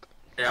Garen.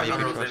 Yeah, I'm not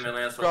really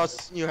melee as well.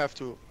 Ross, you have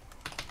to.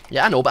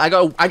 Yeah, I know, but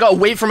I gotta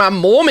wait for my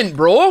moment,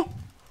 bro.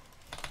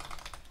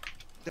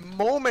 The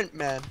moment,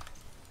 man.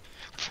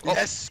 Oh.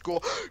 Let's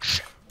go.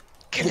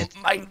 Kill it.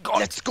 My god.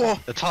 Let's go.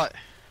 The tie.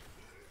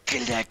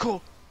 Kill that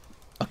echo.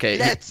 Okay,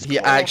 he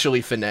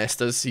actually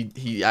finessed us.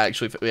 He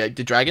actually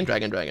did dragon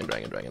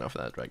off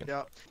of that dragon.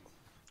 Yeah.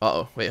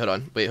 Uh oh. Wait, hold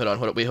on.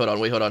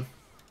 Hold on.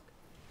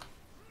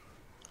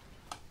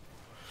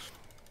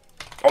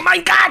 Oh my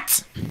god!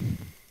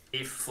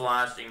 He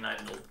flashed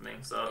ignited ult me,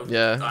 so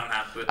yeah. I'm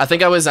happy with I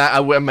think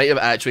I might have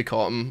actually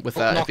caught him with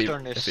that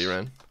if he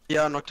ran.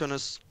 Yeah, Nocturne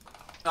is.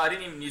 No, I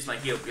didn't even use my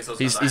heal because I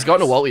was He's got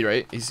no ulti,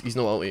 right? He's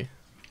no ulti.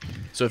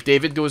 So if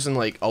David goes and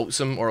like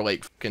ults him or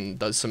like fucking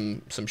does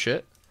some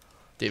shit,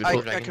 David.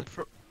 I can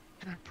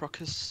proc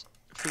his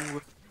thing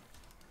with.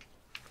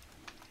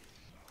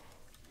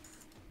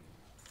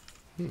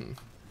 Can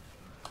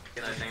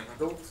I think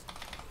my ult?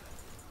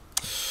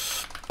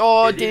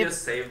 Oh, Did he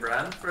just save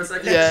Brand for a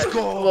second? Yeah, a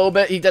little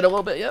bit. He did a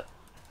little bit. Yep.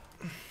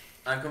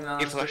 I'm coming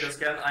down as quick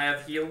as I can. I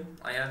have heal.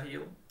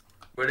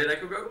 Where did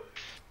Echo go?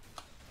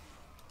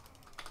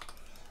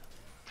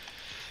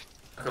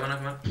 I'm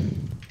coming.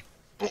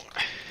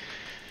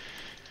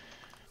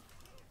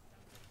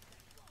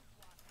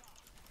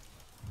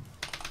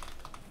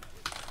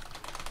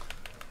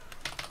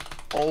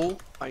 Oh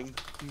my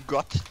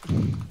god.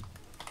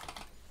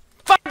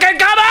 Fucking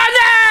come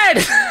on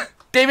then!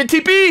 David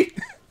TP!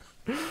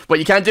 But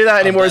you can't do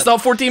that anymore, it's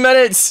not 14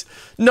 minutes!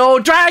 No,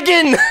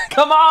 dragon!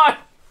 Come on!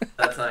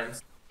 That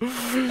times.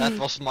 That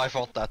wasn't my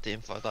fault, that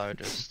team fight. I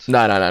just...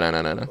 No.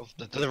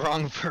 The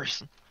wrong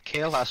person.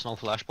 Kale has no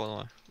flash, by the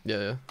way.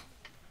 Yeah.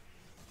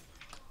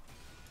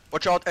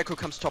 Watch out, Echo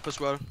comes top as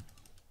well.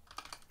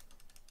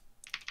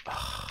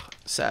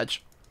 Sag.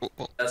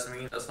 That's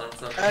me, that's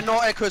not No,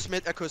 Echo is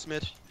mid.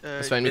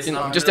 It's fine, we it's can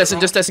not- just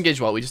disengage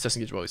while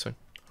it's fine.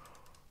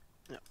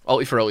 Yeah.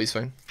 Ulti for ulti's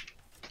fine.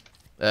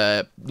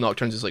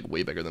 Nocturne's is like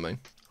way bigger than mine.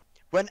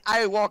 When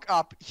I walk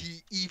up,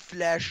 he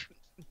E-flash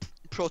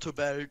Proto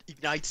Bell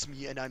ignites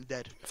me and I'm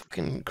dead.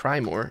 Fucking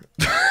cry more.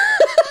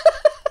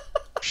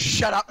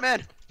 Shut up,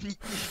 man!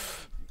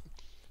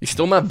 You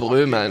stole my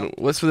blue, man.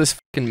 What's with this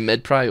fucking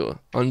mid prio?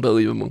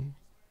 Unbelievable.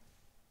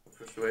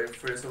 Push away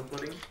for yourself,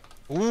 buddy.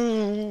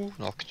 Ooh,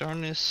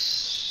 Nocturne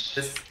is...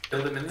 Just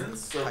kill the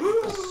minions, so...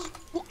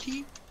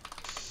 Spooky.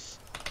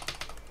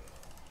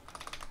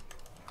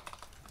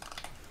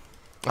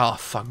 Oh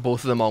fuck,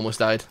 both of them almost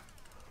died.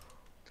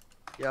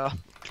 Yeah,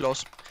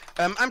 close.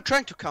 I'm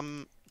trying to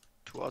come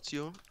towards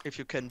you if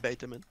you can bait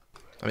them in.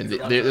 I mean,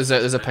 there's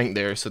a pink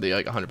there, so they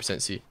like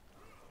 100% see.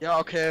 Yeah,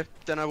 okay,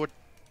 then I would.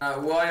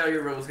 Why are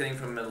you rotating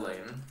from mid lane?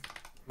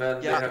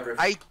 When they have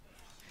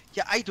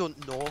I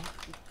don't know,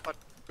 but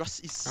Ross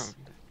is.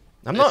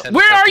 I'm not.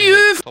 Where are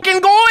you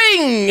fucking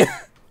going?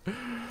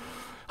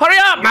 Hurry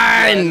up,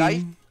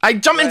 man! I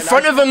jumped in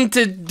front of him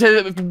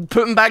to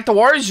put him back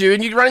towards you,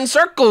 and you run in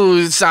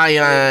circles,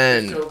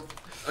 Cyan.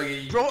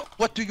 Okay. Bro,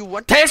 what do you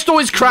want?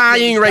 Testo is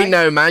crying right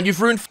now, man.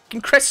 You've ruined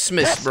fucking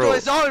Christmas, bro. Testo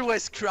is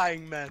always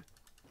crying, man.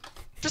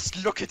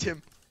 Just look at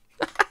him.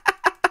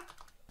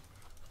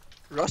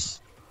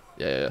 Ross?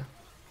 Yeah.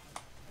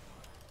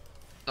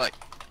 Like.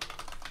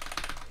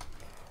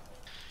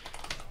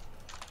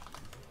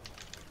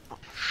 Oh,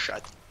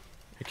 shit.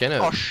 You're kind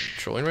of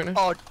trolling right now.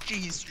 Oh,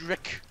 jeez,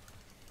 Rick.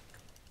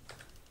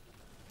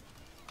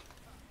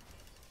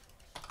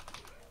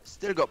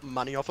 Still got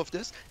money off of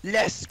this.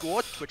 Let's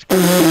go, Twitch.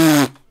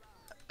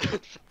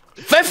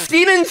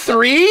 15 and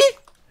 3?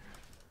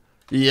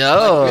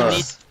 Yeah.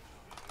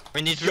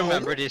 We need to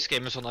remember this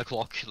game is on a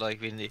clock.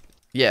 Like we need.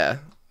 Yeah.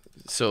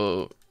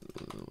 So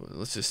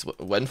let's just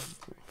win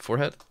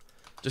forehead.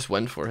 Just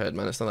win forehead,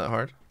 man. It's not that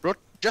hard. Bro,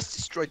 just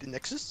destroy the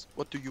Nexus.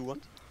 What do you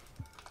want?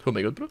 Oh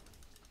my god, bro.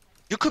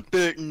 You could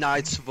build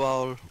Knight's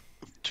Wall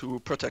to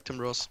protect him,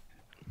 Ross.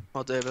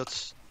 Or David.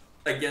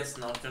 Against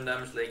knockdown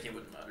damage, laking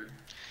wouldn't matter.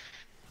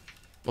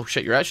 Oh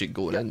shit, you're actually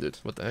going in, dude.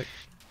 What the heck?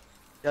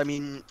 I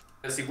mean...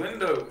 Yes, he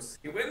windows!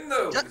 He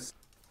windows!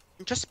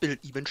 Just build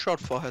even short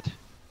forehead.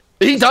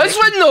 He does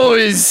win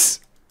those!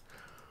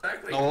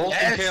 Exactly. No,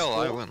 Yes, kill,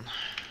 I bro. win.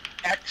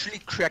 Actually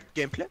cracked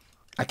gameplay.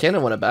 I kind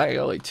of want it back. I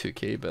got like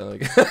 2k, but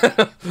like...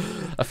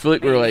 I feel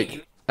like we're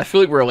like... I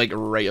feel like we're like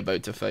right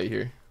about to fight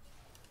here.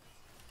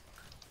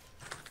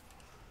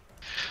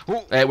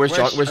 Ooh, Hey, where's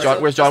John? Where's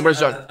John? Where's John? Where's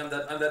John? I'm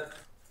dead.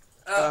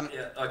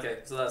 Yeah, okay,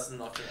 so that's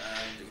knockdown.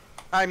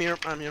 I'm here.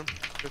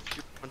 If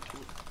you want to.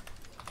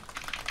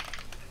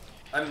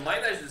 I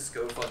might actually just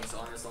go for this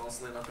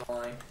honestly, not gonna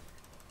lie.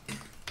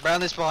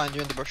 Brand is behind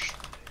you in the bush.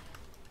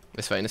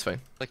 It's fine, it's fine.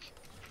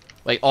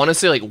 Like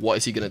honestly, like, what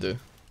is he gonna do?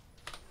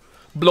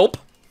 Bloop.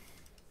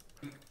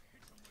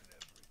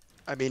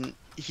 I mean,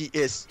 he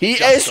is. He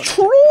just is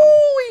gonna-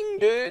 trolling,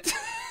 dude.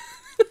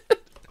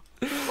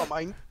 Oh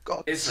my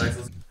god. It's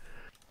nice.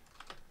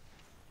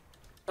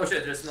 Oh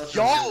shit, there's not.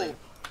 Yo!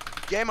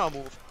 Gamer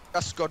move.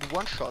 Just got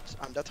one shot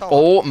on the tower.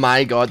 Oh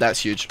my god, that's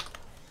huge.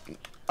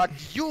 But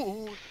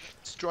you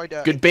destroyed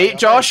the. Good bait,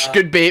 Josh.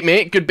 Good bait,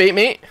 mate. Good bait,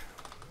 mate.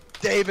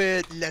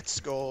 David, let's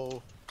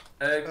go.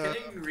 Can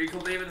you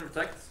recall David and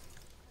protect?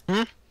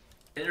 Hmm?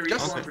 Can you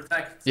recall and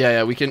protect?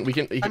 Yeah, we can.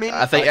 I mean,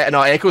 I think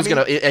no, Echo's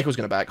gonna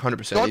back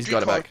 100%. He's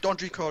got it back.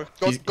 Don't recall.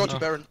 He's- Go to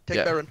Baron. Take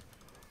Yeah. Baron.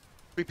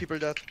 3 people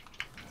dead.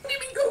 What do you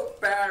mean go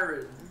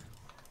Baron?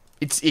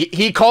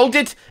 He called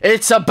it.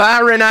 It's a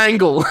barren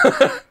angle.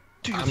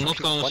 I'm not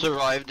gonna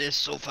survive this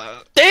so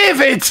far.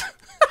 David.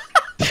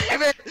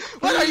 David,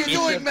 what are you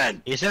doing,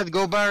 man? He said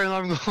go Baron,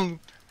 I'm going.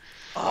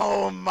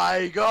 Oh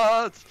my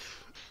god.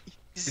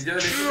 He's You doing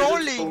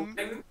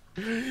trolling.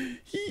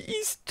 He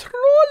is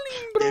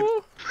trolling,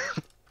 bro.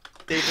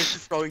 David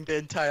is throwing the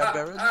entire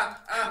Baron.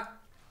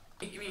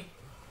 Give me.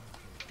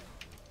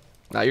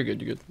 Nah, you're good.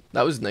 You're good.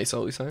 That was nice,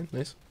 Ollie sign.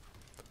 Nice.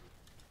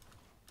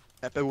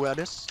 Map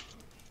awareness.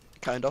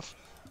 Kind of.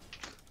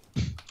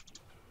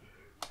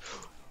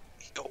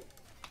 Yo.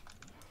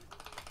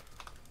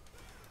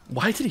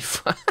 Why did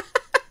he?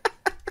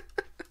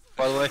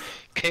 By the way,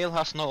 Kale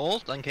has no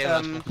ult and Kale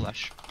has no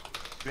flash.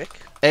 Rick?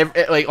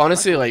 Like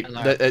honestly, like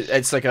No.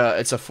 it's like a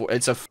it's a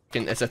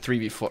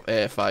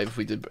 3v5 if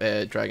we did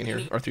dragon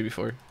here or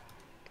 3v4.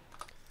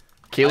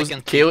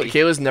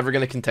 Kale's never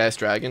gonna contest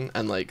dragon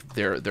and like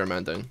they're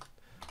man down.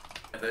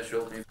 If they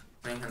showed me,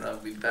 that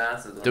would be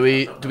bad. So Do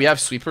we have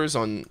sweepers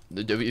on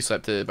the W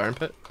slap to Baron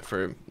Pit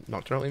for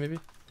Nocturnally maybe?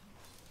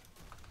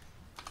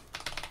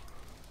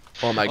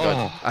 Oh my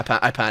god,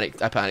 I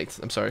panicked.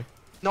 I'm sorry.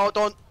 No,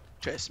 don't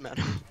chase, man.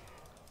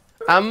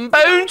 I'm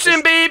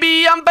bouncing,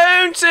 baby. I'm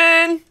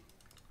bouncing.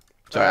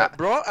 Sorry.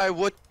 Bro, I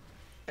would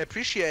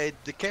appreciate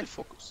the kill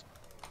focus.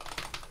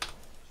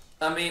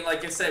 I mean,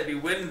 like I said, we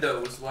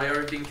windows. Why are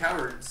we being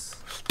cowards?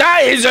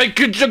 That is a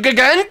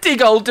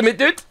gigantic ultimate,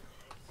 dude.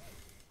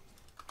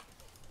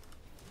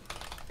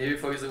 Maybe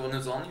focus the one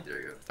who's on you.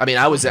 There you go. I mean,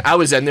 I was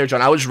in there,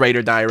 John. I was ride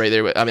or die right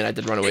there. I mean, I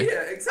did run away.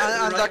 Yeah, exactly.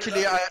 And right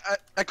luckily, now.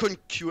 I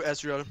couldn't queue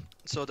Ezreal,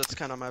 so that's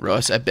kind of my.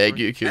 Ross, I beg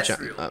you, That's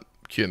real.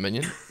 Q a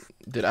minion.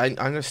 Dude, I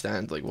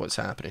understand like what's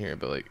happening here,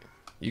 but like,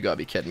 you gotta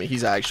be kidding me.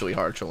 He's actually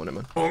hard trolling him,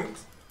 man. Punked.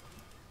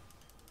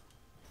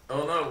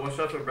 Oh no! Watch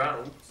out for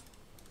Brown.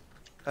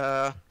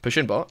 Push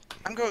in bot.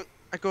 I'm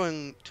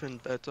going to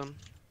invade them.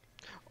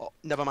 Oh,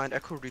 never mind.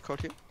 Echo recall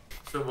here.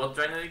 So what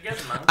trying to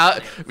get,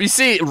 man? You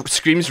see,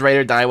 screams ride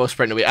or die while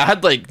sprinting away. I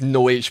had like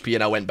no HP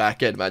and I went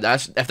back in, man.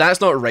 If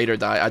that's not ride or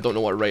die, I don't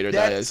know what ride or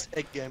die is.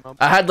 That's a game up.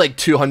 I had like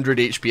 200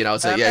 HP and I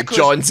was like, yeah, Echo's-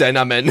 John's in,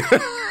 I'm in.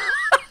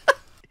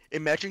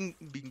 Imagine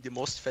being the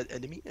most fed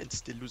enemy and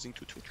still losing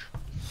to Twitch.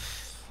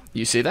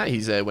 You say that?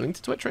 He's winning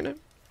to Twitch right now?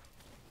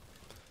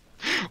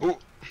 Oh,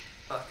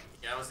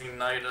 was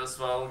Ignite as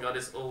well, got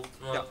his ult.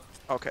 Yeah.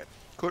 Okay,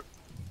 cool.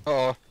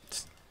 Oh.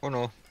 Oh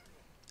no.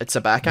 It's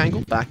a back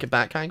angle.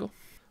 Back angle.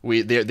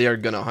 They are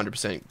gonna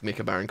 100% make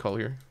a Baron call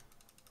here.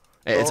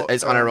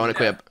 It's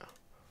unironically yeah.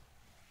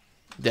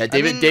 Yeah,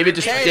 David. mean, David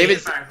just. okay.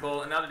 David.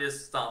 Call, and now they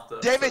just stopped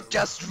it. David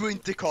just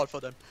ruined the call for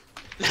them.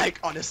 Like,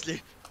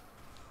 honestly.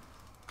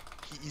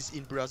 He is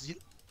in Brazil.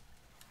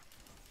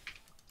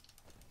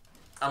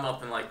 I'm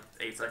up in like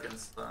 8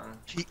 seconds.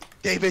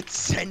 David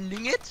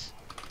sending it?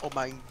 Oh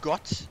my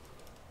god.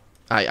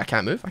 I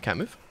can't move. I can't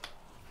move.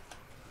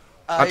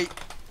 I'm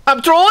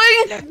I'm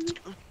trolling.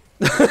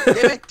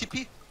 David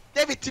TP.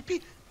 David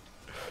TP.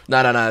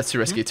 No. It's too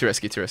risky. Too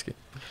risky. Too risky.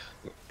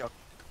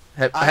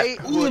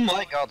 Oh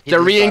my god. The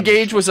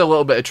re-engage was a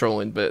little bit of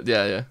trolling, but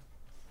yeah.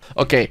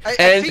 Okay, I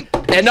and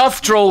think-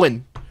 enough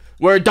trolling.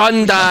 We're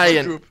done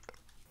dying. Group.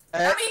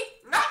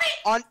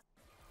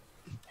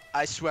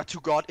 I swear to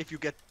God, if you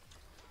get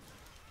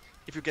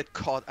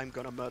caught, I'm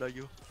gonna murder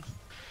you.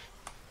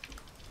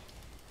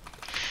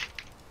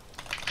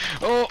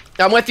 Oh.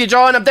 I'm with you,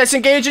 John. I'm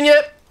disengaging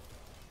you.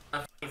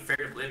 I'm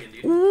fair Oblivion,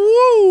 dude.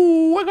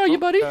 Woo! I got you,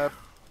 buddy. Yeah,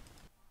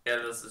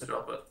 let's just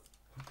drop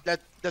it.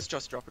 Let's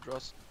just drop it,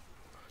 Ross.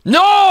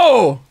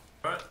 No!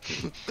 Alright.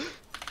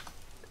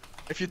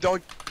 If you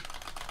don't,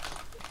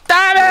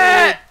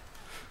 Damn it!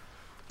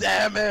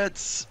 damn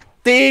it!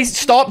 They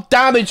stopped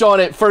damage on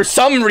it for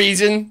some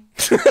reason.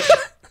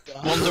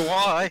 Wonder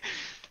why.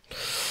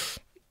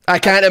 I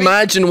can't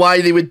imagine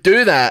why they would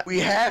do that. We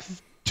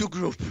have to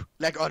group.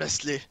 Like,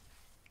 honestly.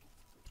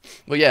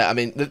 Well, yeah, I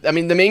mean,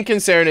 the main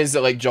concern is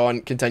that like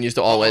John continues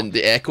to all in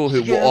the Echo,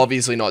 who will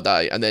obviously not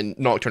die, and then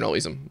Nocturne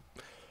ulties him.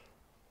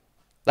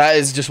 That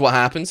is just what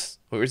happens.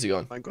 Where's he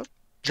gone? My God,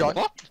 John,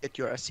 What? get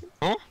your ass here.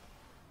 Huh?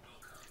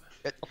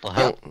 Get- What the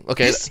hell? Oh,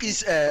 okay. This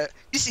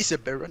is a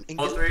Baron What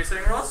angle. were you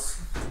saying,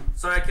 Ross?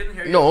 Sorry, I couldn't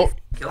hear you. No,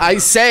 Kill I him.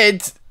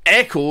 said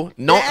Echo,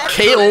 not Yeah,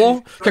 kill.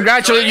 sorry.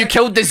 Congratulate you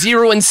killed the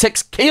 0 and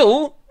 6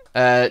 kill.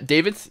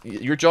 David,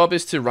 your job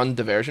is to run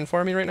diversion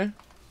for me right now.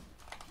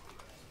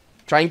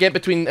 Try and get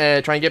between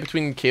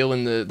Kale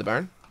and the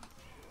Baron.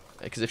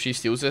 Because if she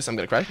steals this, I'm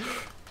gonna cry.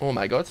 Oh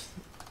my god.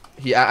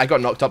 I got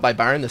knocked up by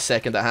Baron the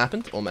second that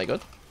happened. Oh my god.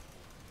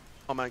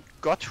 Oh my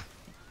God.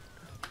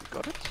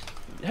 Got it.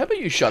 How about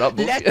you shut up,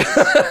 Luke?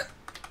 Let's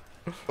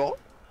go.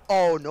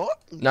 Oh no.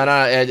 No,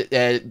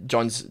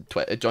 John's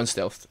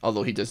stealthed.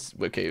 Although he does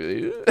okay.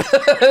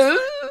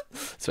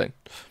 It's fine.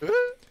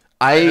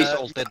 I I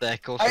ulted the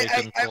Echo, so you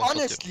couldn't I also do-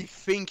 honestly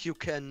think you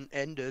can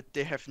end it.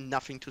 They have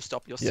nothing to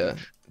stop your yeah.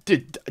 siege.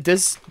 Dude,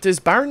 does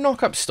Baron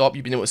knock up stop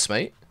you being able to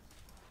smite?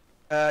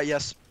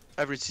 Yes.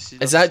 Every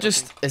CC. Is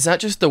that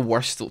just the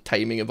worst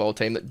timing of all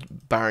time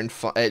that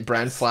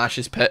Bran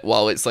flashes pit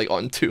while it's like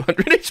on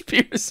 200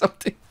 HP or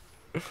something?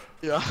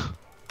 Yeah.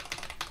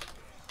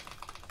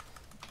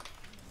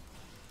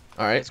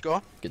 All right, Let's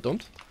go. get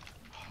domed.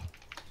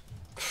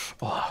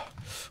 Oh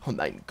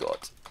my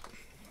god.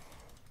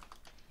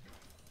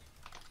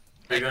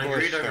 Are you gonna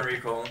greed or gonna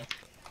recall?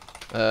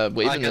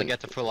 Wait I a can minute. get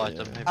the full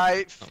item. maybe.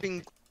 I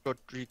think got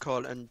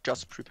recall and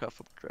just prepare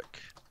for Drake.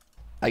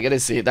 I gotta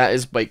say that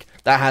is like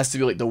that has to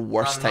be like the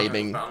worst I'm not-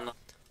 timing. I'm not-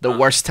 The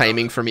worst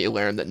timing for me to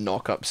learn that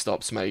knock up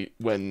stops smite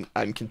when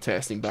I'm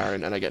contesting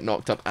Baron and I get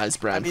knocked up as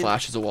Bran mean-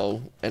 flashes a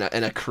wall in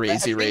a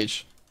crazy think-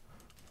 rage.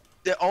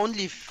 The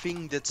only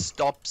thing that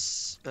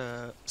stops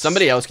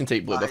Somebody else can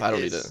take blue buff. I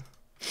don't need is-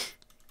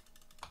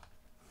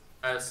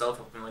 it.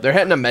 Self-open, like, They're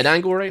hitting a mid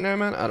angle right now,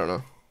 man. I don't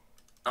know.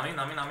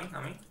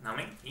 Nami.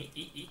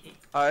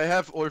 I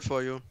have all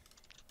for you.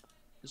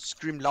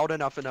 Scream loud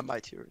enough and I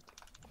might hear it.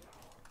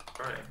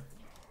 Alright.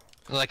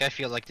 Like I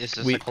feel like this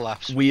is We a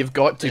collapse. we've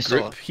got to This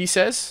group. all. He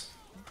says.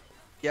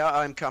 Yeah,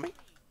 I'm coming.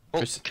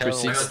 Oh, Proce- Carol.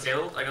 proceeds-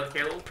 I got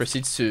killed.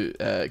 Proceeds to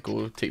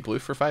go take blue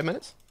for 5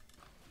 minutes.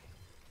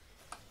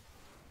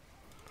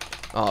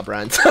 Oh,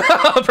 Brand.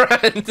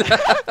 Brand.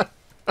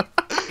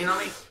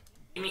 Nami.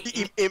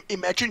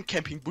 Imagine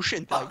camping bush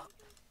and die.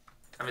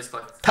 I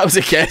misclicked. That was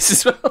a guess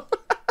as well.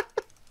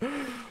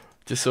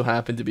 Just so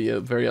happened to be a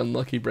very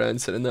unlucky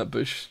Brand sitting in that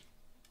bush.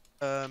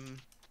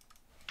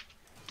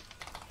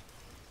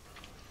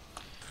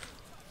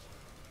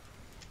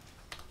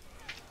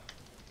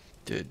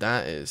 Dude,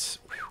 that is.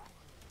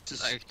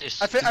 Like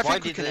this. I Why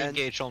think we did can they end.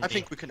 engage on I me?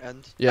 think we can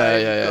end. Yeah,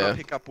 I'm yeah, gonna yeah.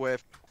 pick up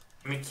with.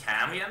 Can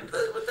we end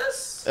with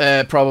this?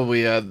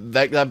 Probably.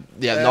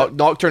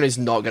 Nocturne is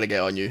not gonna get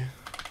on you.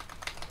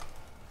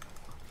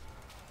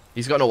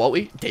 He's got no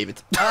ulti.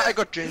 David. I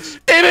got Jinx.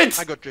 David.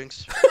 I got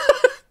Jinx.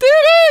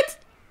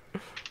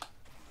 David.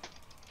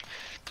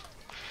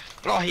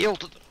 Oh, he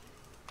ulted.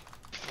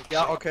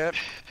 Yeah, okay.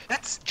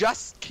 Let's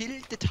just kill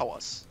the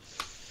towers.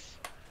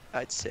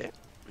 I'd say.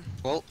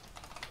 Well,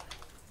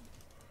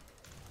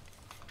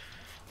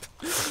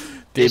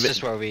 David. this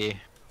is where we.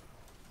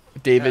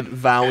 David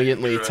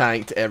valiantly yeah.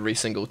 tanked every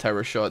single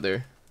tower shot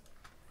there.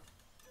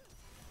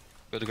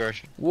 Good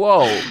aggression.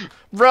 Whoa.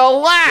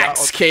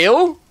 Relax, Yeah,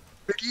 Kale.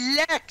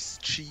 Relax,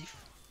 Chief.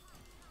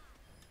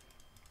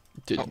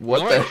 Dude, Oh,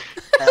 what no. the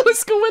hell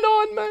is going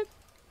on, man?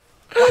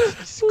 What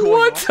is going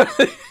What?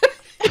 on?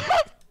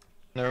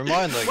 Never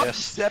mind, I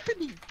What's guess.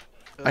 happening?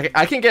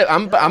 I can get.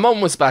 I'm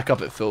almost back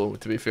up at full.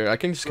 To be fair, I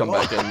can just come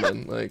back in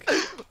then. Like.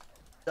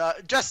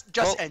 Just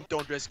Well, end.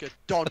 Don't risk it.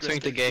 Don't I risk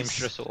think the it. game's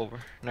just over.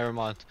 Never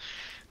mind.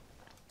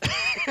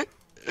 Hey,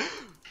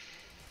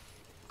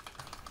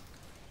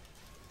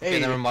 Okay,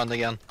 never mind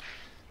again.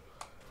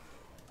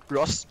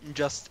 Ross,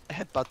 just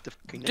headbutt the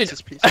fucking Dude,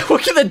 Nexus, please.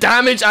 look at the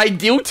damage I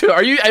deal to her.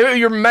 Are you out of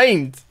your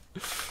mind?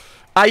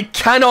 I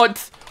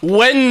cannot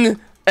win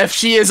if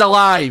she is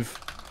alive.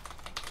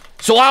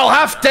 So I'll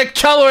have to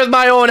kill her with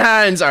my own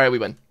hands. Alright, we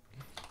win.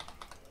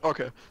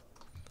 Okay.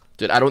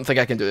 Dude, I don't think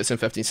I can do this in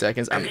 15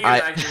 seconds. I'm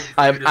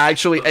actually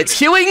actually... It's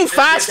healing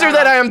faster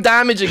than I am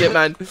damaging it,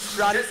 man.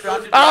 Run.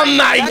 Oh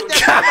my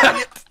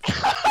god!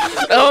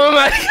 Oh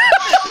my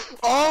god!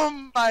 Oh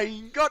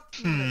my god!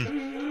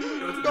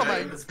 Oh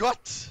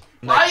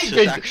my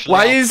god!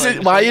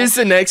 Why is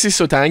the Nexus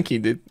so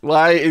tanky, dude?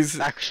 Why is...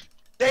 Actually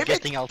David,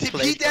 getting TP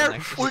outplayed by there,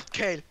 Nexus. ult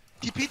kill.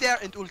 TP there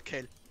and ult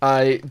kill.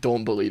 I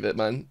don't believe it,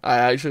 man. I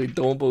actually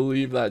don't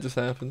believe that just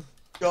happened.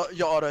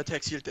 Your auto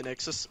attacks healed the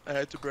Nexus. I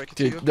had to break it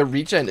to Dude, you. the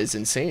regen is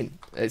insane.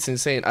 It's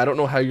insane. I don't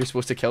know how you're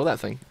supposed to kill that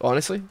thing,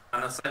 honestly.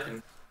 On a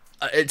second.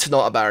 It's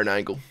not a Baron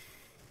angle.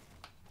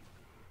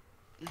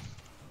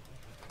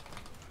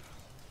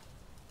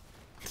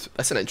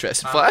 That's an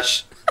interesting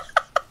flash.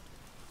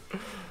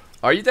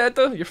 Are you dead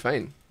though? You're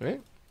fine,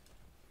 right?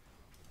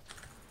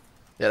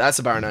 Yeah, that's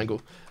a Baron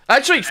angle.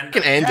 Actually,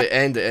 fucking end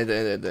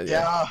it.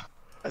 Yeah.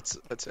 That's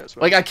it as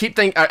well. Like I keep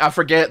thinking, I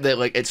forget that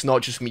like it's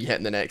not just me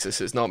hitting the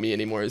Nexus. It's not me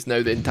anymore. It's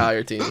now the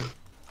entire team.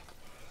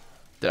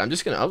 Dude,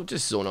 I'll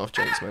just zone off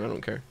Jinx, man. I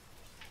don't care.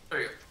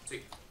 There you go.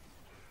 See.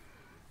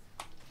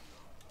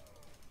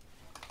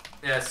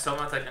 Yeah,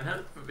 someone taking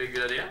him would be a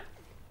good idea.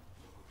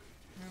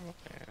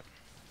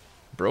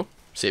 Bro,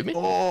 save me.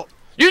 Oh,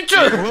 You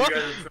too.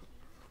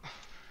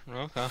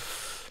 Okay.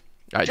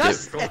 I do.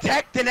 just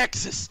attack the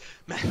Nexus,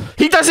 man.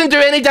 He doesn't do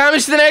any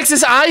damage to the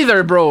Nexus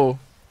either, bro.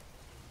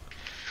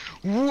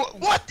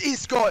 What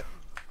is going?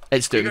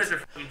 It's You doomed. guys are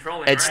fucking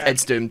trolling, It's right?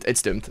 it's doomed.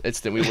 It's doomed. It's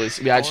doomed. We lose.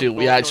 We No, actually.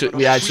 We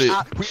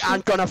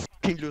aren't gonna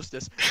fucking lose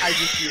this.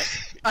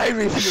 I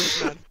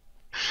refuse, man.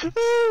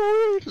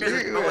 You guys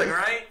are trolling,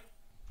 right?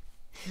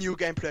 New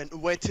game plan.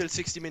 Wait till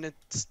 60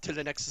 minutes till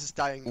the Nexus is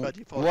dying by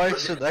default. Why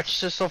is the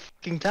Nexus so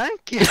fucking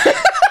tanky?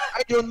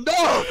 I don't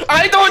know.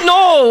 I don't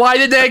know why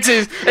the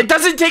Nexus. It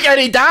doesn't take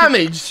any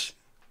damage.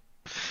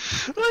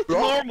 Like Bro.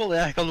 normally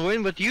I can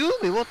win, but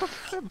Yumi, what the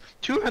fuck?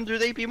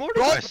 200 AP more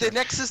Bro, than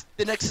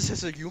the Nexus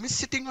has a Yumi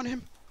sitting on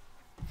him.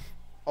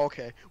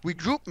 Okay, we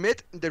group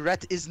mid. The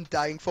red isn't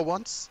dying for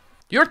once.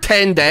 You're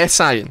 10 deaths,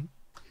 Ian.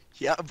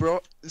 Yeah,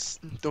 bro.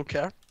 Don't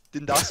care.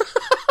 Didn't ask.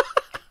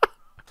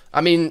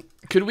 I mean,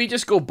 could we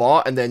just go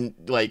bot and then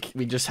like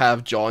we just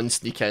have John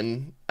sneak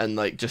in and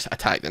like just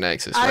attack the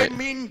Nexus, I right?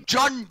 mean,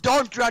 John,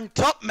 don't run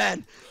top,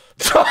 man.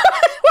 Why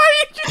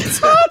are you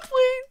top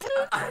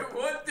lane? I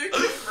want to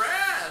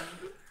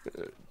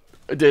friend.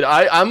 Dude,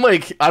 I'm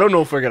like, I don't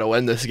know if we're gonna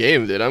win this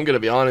game, dude. I'm gonna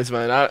be honest,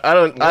 man. I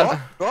don't.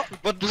 What?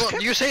 But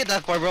you say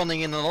that by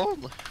running in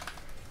alone.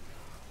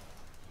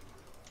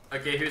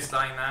 Okay, who's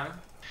dying now?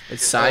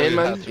 It's Cyan,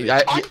 man.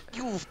 have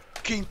You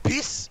fucking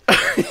piece.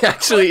 He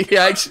actually.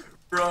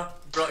 Bro,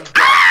 get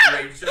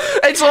Rachel.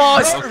 It's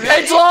lost. Bro,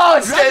 It's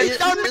lost. Run It-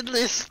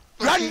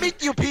 down. Run mid,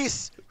 you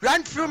piece.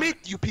 Run through mid,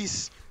 you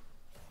piece.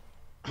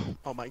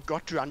 Oh my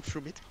god, run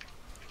through mid.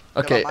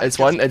 Okay, Never mind, it's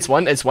one. just- It's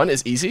one. It's one.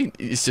 It's easy.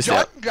 It's just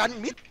John,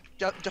 run mid.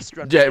 Just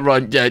run. yeah,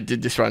 run. Yeah,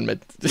 just run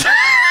mid.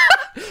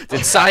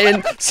 Did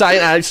Cyan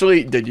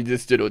actually? Did you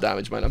just do no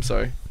damage, man? I'm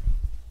sorry.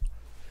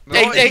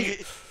 No, Hey,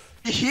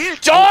 he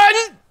healed. John,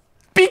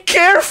 be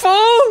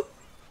careful.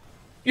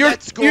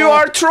 Let's go. You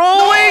are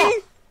trolling.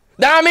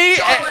 Nami.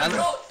 Oh my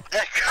god!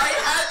 I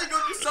had to go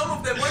to some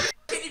of them. Why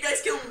can't you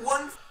guys kill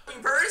one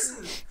fucking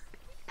person?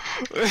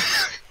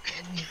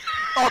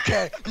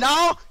 Okay,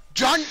 now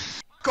John,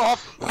 f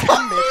off.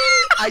 Come mid.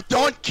 I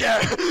don't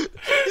care.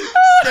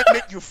 Step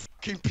mid, you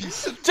fucking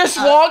piece. Just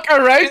walk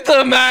around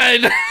them,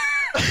 man.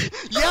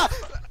 Yeah.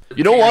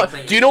 You know what?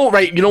 Do you know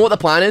right? You know what the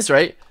plan is,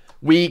 right?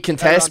 We can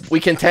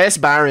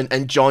test Baron,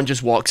 and John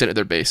just walks into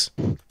their base.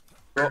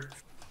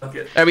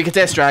 Okay. We can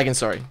test Dragon.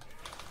 Sorry.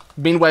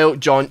 Meanwhile,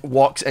 John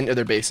walks into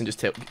their base and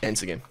just ends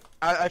the game.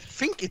 I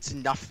think it's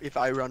enough if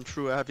I run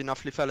through. I have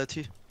enough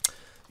lethality.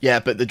 Yeah,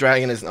 but the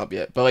Dragon isn't up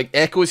yet. But like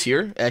Echo is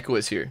here. Echo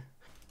is here.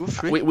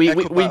 Oof,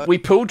 We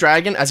pull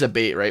Dragon as a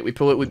bait, right? We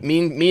pull it with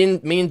me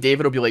and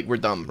David will be like, we're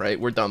dumb, right?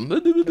 We're dumb.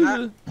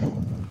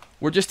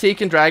 We're just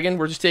taking Dragon.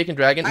 We're just taking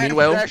Dragon.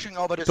 Meanwhile,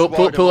 pull it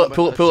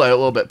out a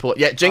little bit. Pull it.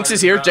 Yeah, Jinx is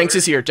here. Jinx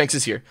is here. Jinx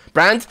is here.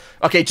 Brand.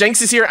 Okay,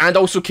 Jinx is here, and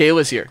also Kale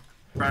is here.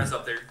 Brand's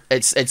up there.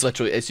 It's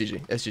literally it's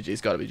GG. It's GG.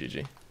 It's gotta be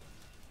GG.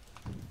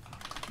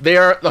 They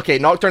are okay.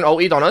 Nocturne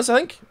ulted on us, I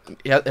think.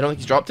 Yeah, I don't think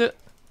he's dropped it.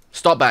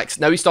 Stop backs.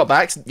 Now he stop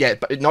backs. Yeah,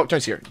 but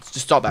Nocturne's here.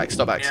 Just stop backs.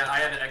 Stop backs. Yeah, I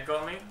had an Echo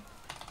on me.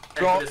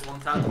 Echo just one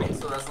tapped me,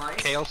 so that's nice.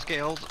 Kale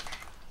scaled.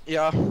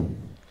 Yeah.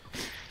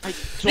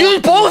 You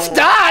both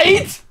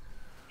died.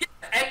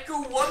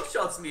 Echo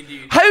one-shots me,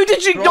 dude. How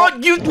did you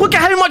not? You look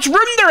at how much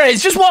room there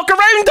is. Just walk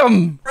around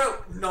them. Bro,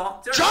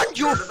 Nocturne. John,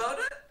 you heard about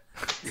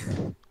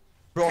it?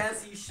 Bro, Can't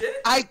see shit.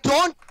 I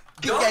don't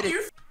Don't get you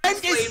it.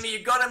 explain me.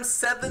 You got him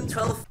 7,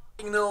 12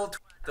 little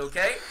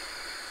okay?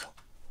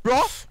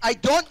 Bro, I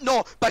don't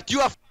know, but you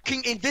are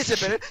fucking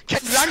invisible,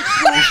 can run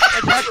through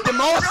and have the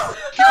most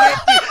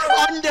humanity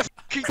on the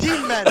fucking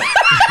team, man.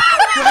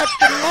 You have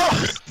the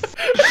most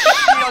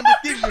humanity on the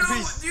team, you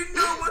beast. Do you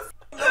know what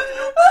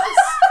Nocturne does?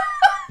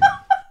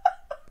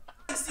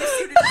 You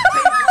see, just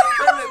play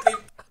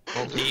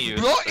permanently.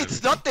 Bro,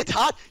 it's not that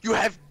hard. You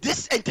have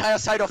this entire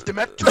side of the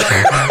map to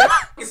run.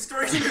 It's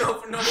story you go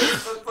for no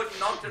fucking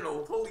Nocturne.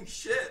 Holy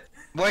shit.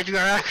 What you are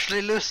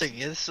actually losing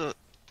is so.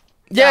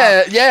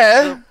 Yeah.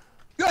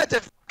 You are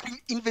the fucking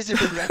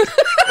invisible rat.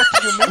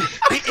 What do you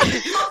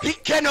mean? He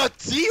cannot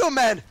see you,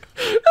 man.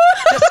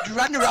 Just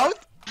run around.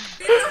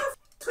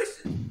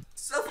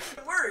 Stuff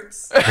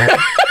works.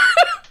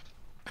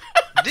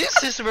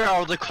 This is where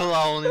all the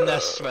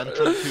clowniness went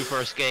from the 2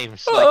 first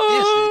games.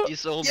 Like, this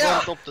is all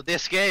built up to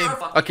this game.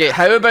 Okay,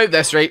 how about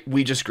this, right?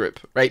 We just group,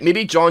 right?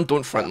 Maybe John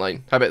don't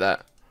frontline. How about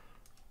that?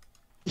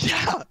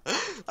 Yeah,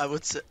 I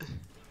would say.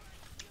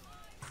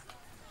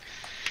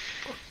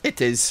 It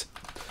is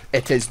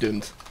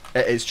doomed.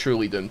 It is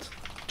truly doomed.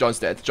 John's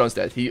dead.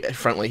 He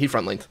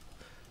frontlined.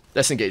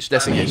 Disengage.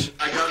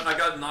 I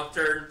got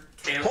Nocturne.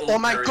 Campbell, Oh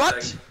my god!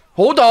 everything.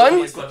 Hold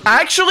on.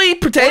 Actually,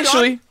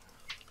 potentially.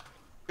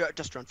 Yeah,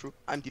 just run through.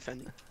 I'm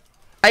defending.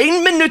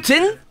 1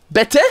 Minuten,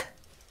 bitte.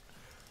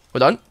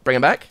 Hold on. Bring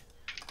him back.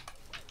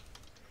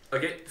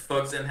 Okay,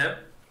 Fox and him.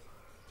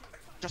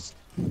 Just.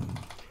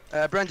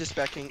 Brand is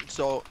backing,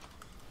 so.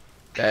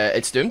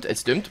 It's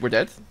doomed. We're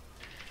dead.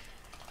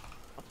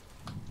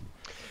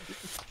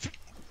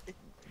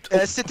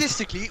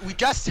 Statistically, we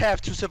just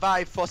have to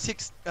survive for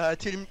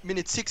till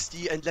minute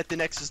 60 and let the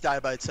Nexus die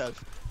by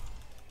itself.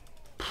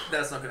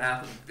 That's not gonna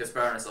happen because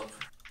Baron is up.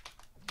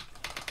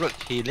 Look,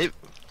 he lived.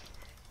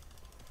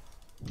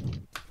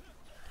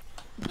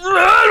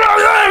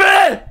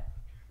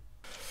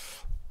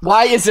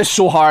 Why is this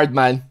so hard,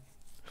 man?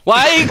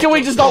 Why can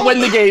we just not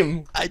win the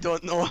game? I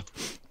don't know.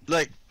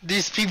 Like,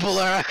 these people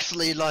are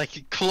actually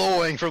like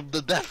clawing from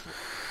the death.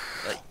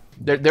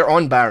 They're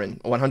on Baron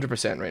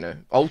 100% right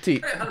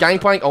now.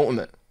 Gangplank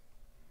ultimate.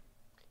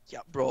 Yeah,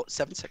 bro,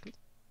 7 seconds.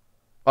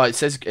 Oh, it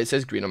says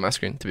green on my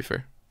screen. To be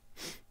fair.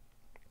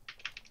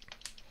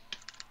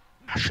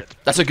 Ah, shit.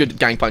 That's a good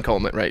Gangplank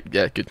ultimate, right?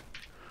 Yeah, good.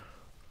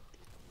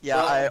 Yeah,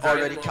 Well, I Dragon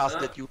already Ball,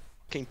 casted you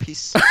fucking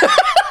piece.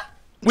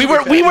 We were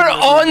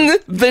on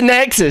the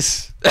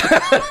Nexus.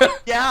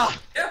 Yeah.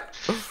 Yeah.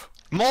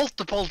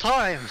 Multiple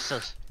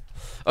times.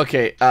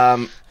 Okay,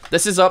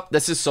 this is up.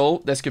 This is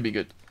Soul. This could be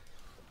good.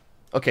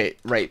 Okay,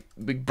 right.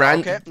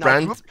 Brand, Okay, now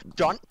Brand, group,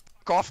 John,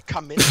 Goff,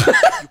 come in,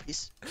 you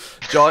piece.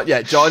 John.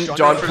 Yeah, John,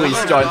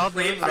 please, John.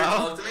 Wait for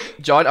it to me.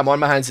 John, I'm on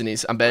my hands and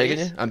knees. I'm begging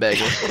you. I'm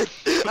begging you.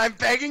 I'm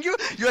begging you.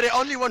 You're the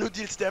only one who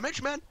deals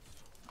damage, man.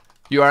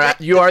 You are Get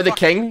the fuck-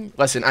 king.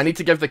 Listen, I need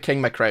to give the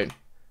king my crown.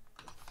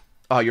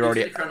 Oh, you're You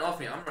already. take the crown off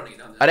me. I'm running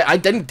down there. I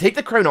didn't take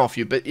the crown off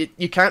you, but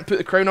you can't put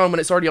the crown on when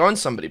it's already on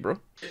somebody, bro.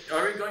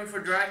 Are we going for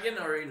dragon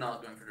or are we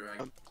not going for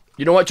dragon?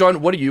 You know what, John?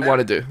 What do you want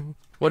to do?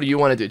 What do you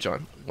want to do,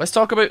 John? Let's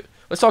talk about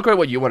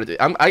what you want to do.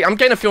 I'm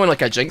kind of feeling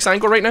like a Jinx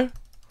angle right now.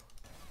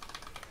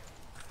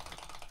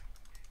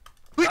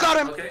 We got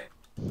him. Okay.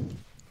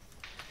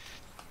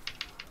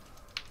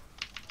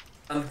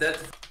 I'm dead.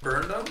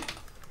 Burn them.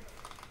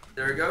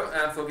 There we go.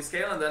 And focus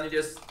scale, and then you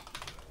just.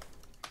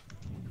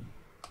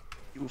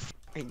 You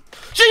fucking.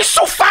 She's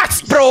so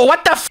fast, bro.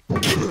 What the f?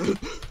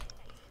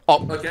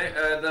 Oh, Okay,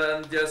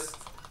 then just.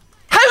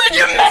 how did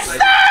you miss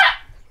that?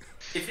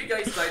 If you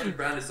guys die, the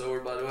brand is over,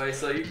 by the way.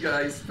 So you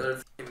guys better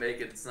fucking make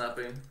it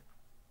snapping.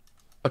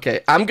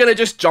 Okay, I'm gonna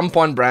just jump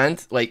on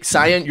Brand. Like,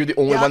 Cyan, you're the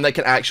only Yeah. one that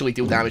can actually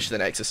deal damage to the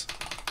Nexus.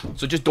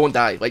 So just don't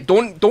die. Like,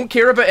 don't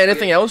care about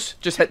anything else.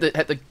 Just hit the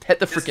Just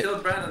freaking. kill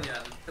Brandon,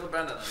 yeah. Kill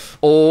Brandon.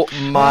 Oh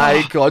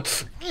my god.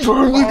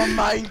 Oh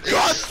my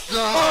god.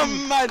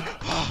 Oh man.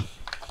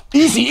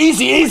 Easy.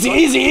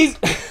 Easy.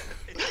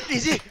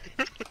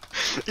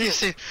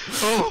 Easy.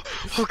 Oh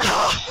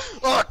god.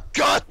 Oh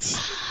god.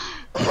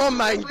 Oh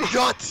my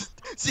god.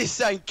 Sie ist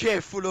ein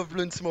Cave full of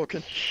blunt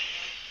smoking.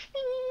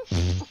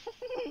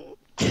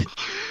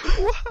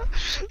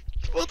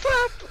 What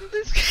happened?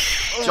 This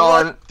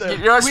John, What the-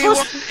 you're we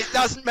supposed won. It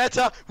doesn't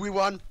matter. We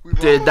won.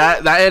 Dude,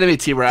 that enemy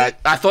team were I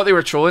thought they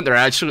were trolling. They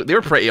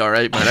were pretty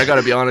alright, man. I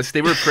gotta be honest.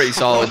 They were pretty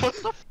solid.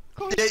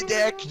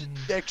 They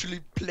actually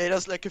played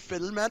us like a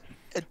fiddle, man.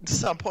 At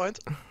some point.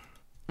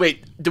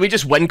 Wait, did we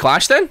just win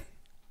Clash then?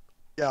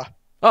 Yeah.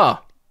 Oh.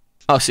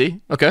 Oh,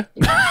 see? Okay.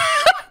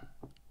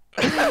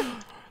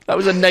 That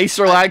was a nice,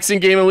 relaxing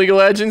game of League of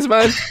Legends,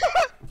 man.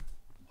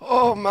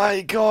 Oh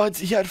my god,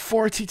 he had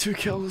 42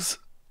 kills.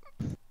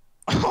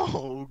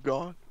 Oh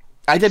god.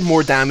 I did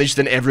more damage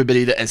than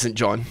everybody that isn't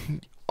John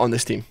on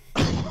this team.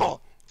 Oh.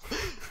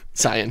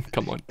 Cyan,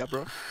 come on. Yeah,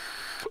 bro.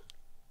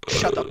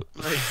 Shut up.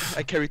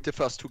 I carried the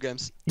first 2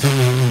 games.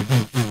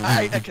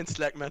 I can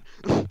slack, man.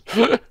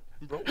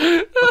 bro. What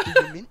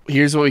do you mean?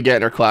 Here's what we get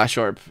in our Clash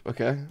Orb,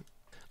 okay?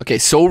 Okay,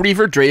 Soul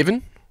Reaver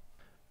Draven.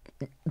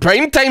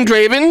 Primetime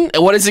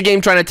Draven? What is the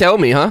game trying to tell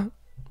me, huh?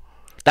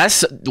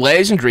 That's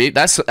legendary.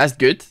 That's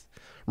good.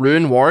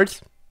 Ruin Ward.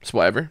 It's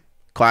whatever.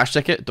 Clash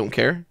ticket. Don't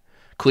care.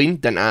 Clean.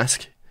 Didn't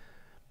ask.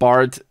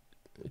 Bard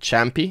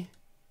Champy.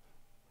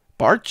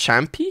 Bard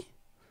Champy?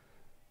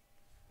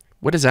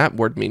 What does that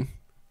word mean?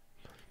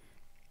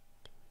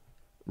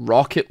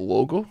 Rocket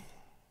logo?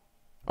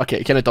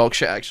 Okay, kind of dog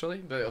shit actually,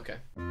 but okay.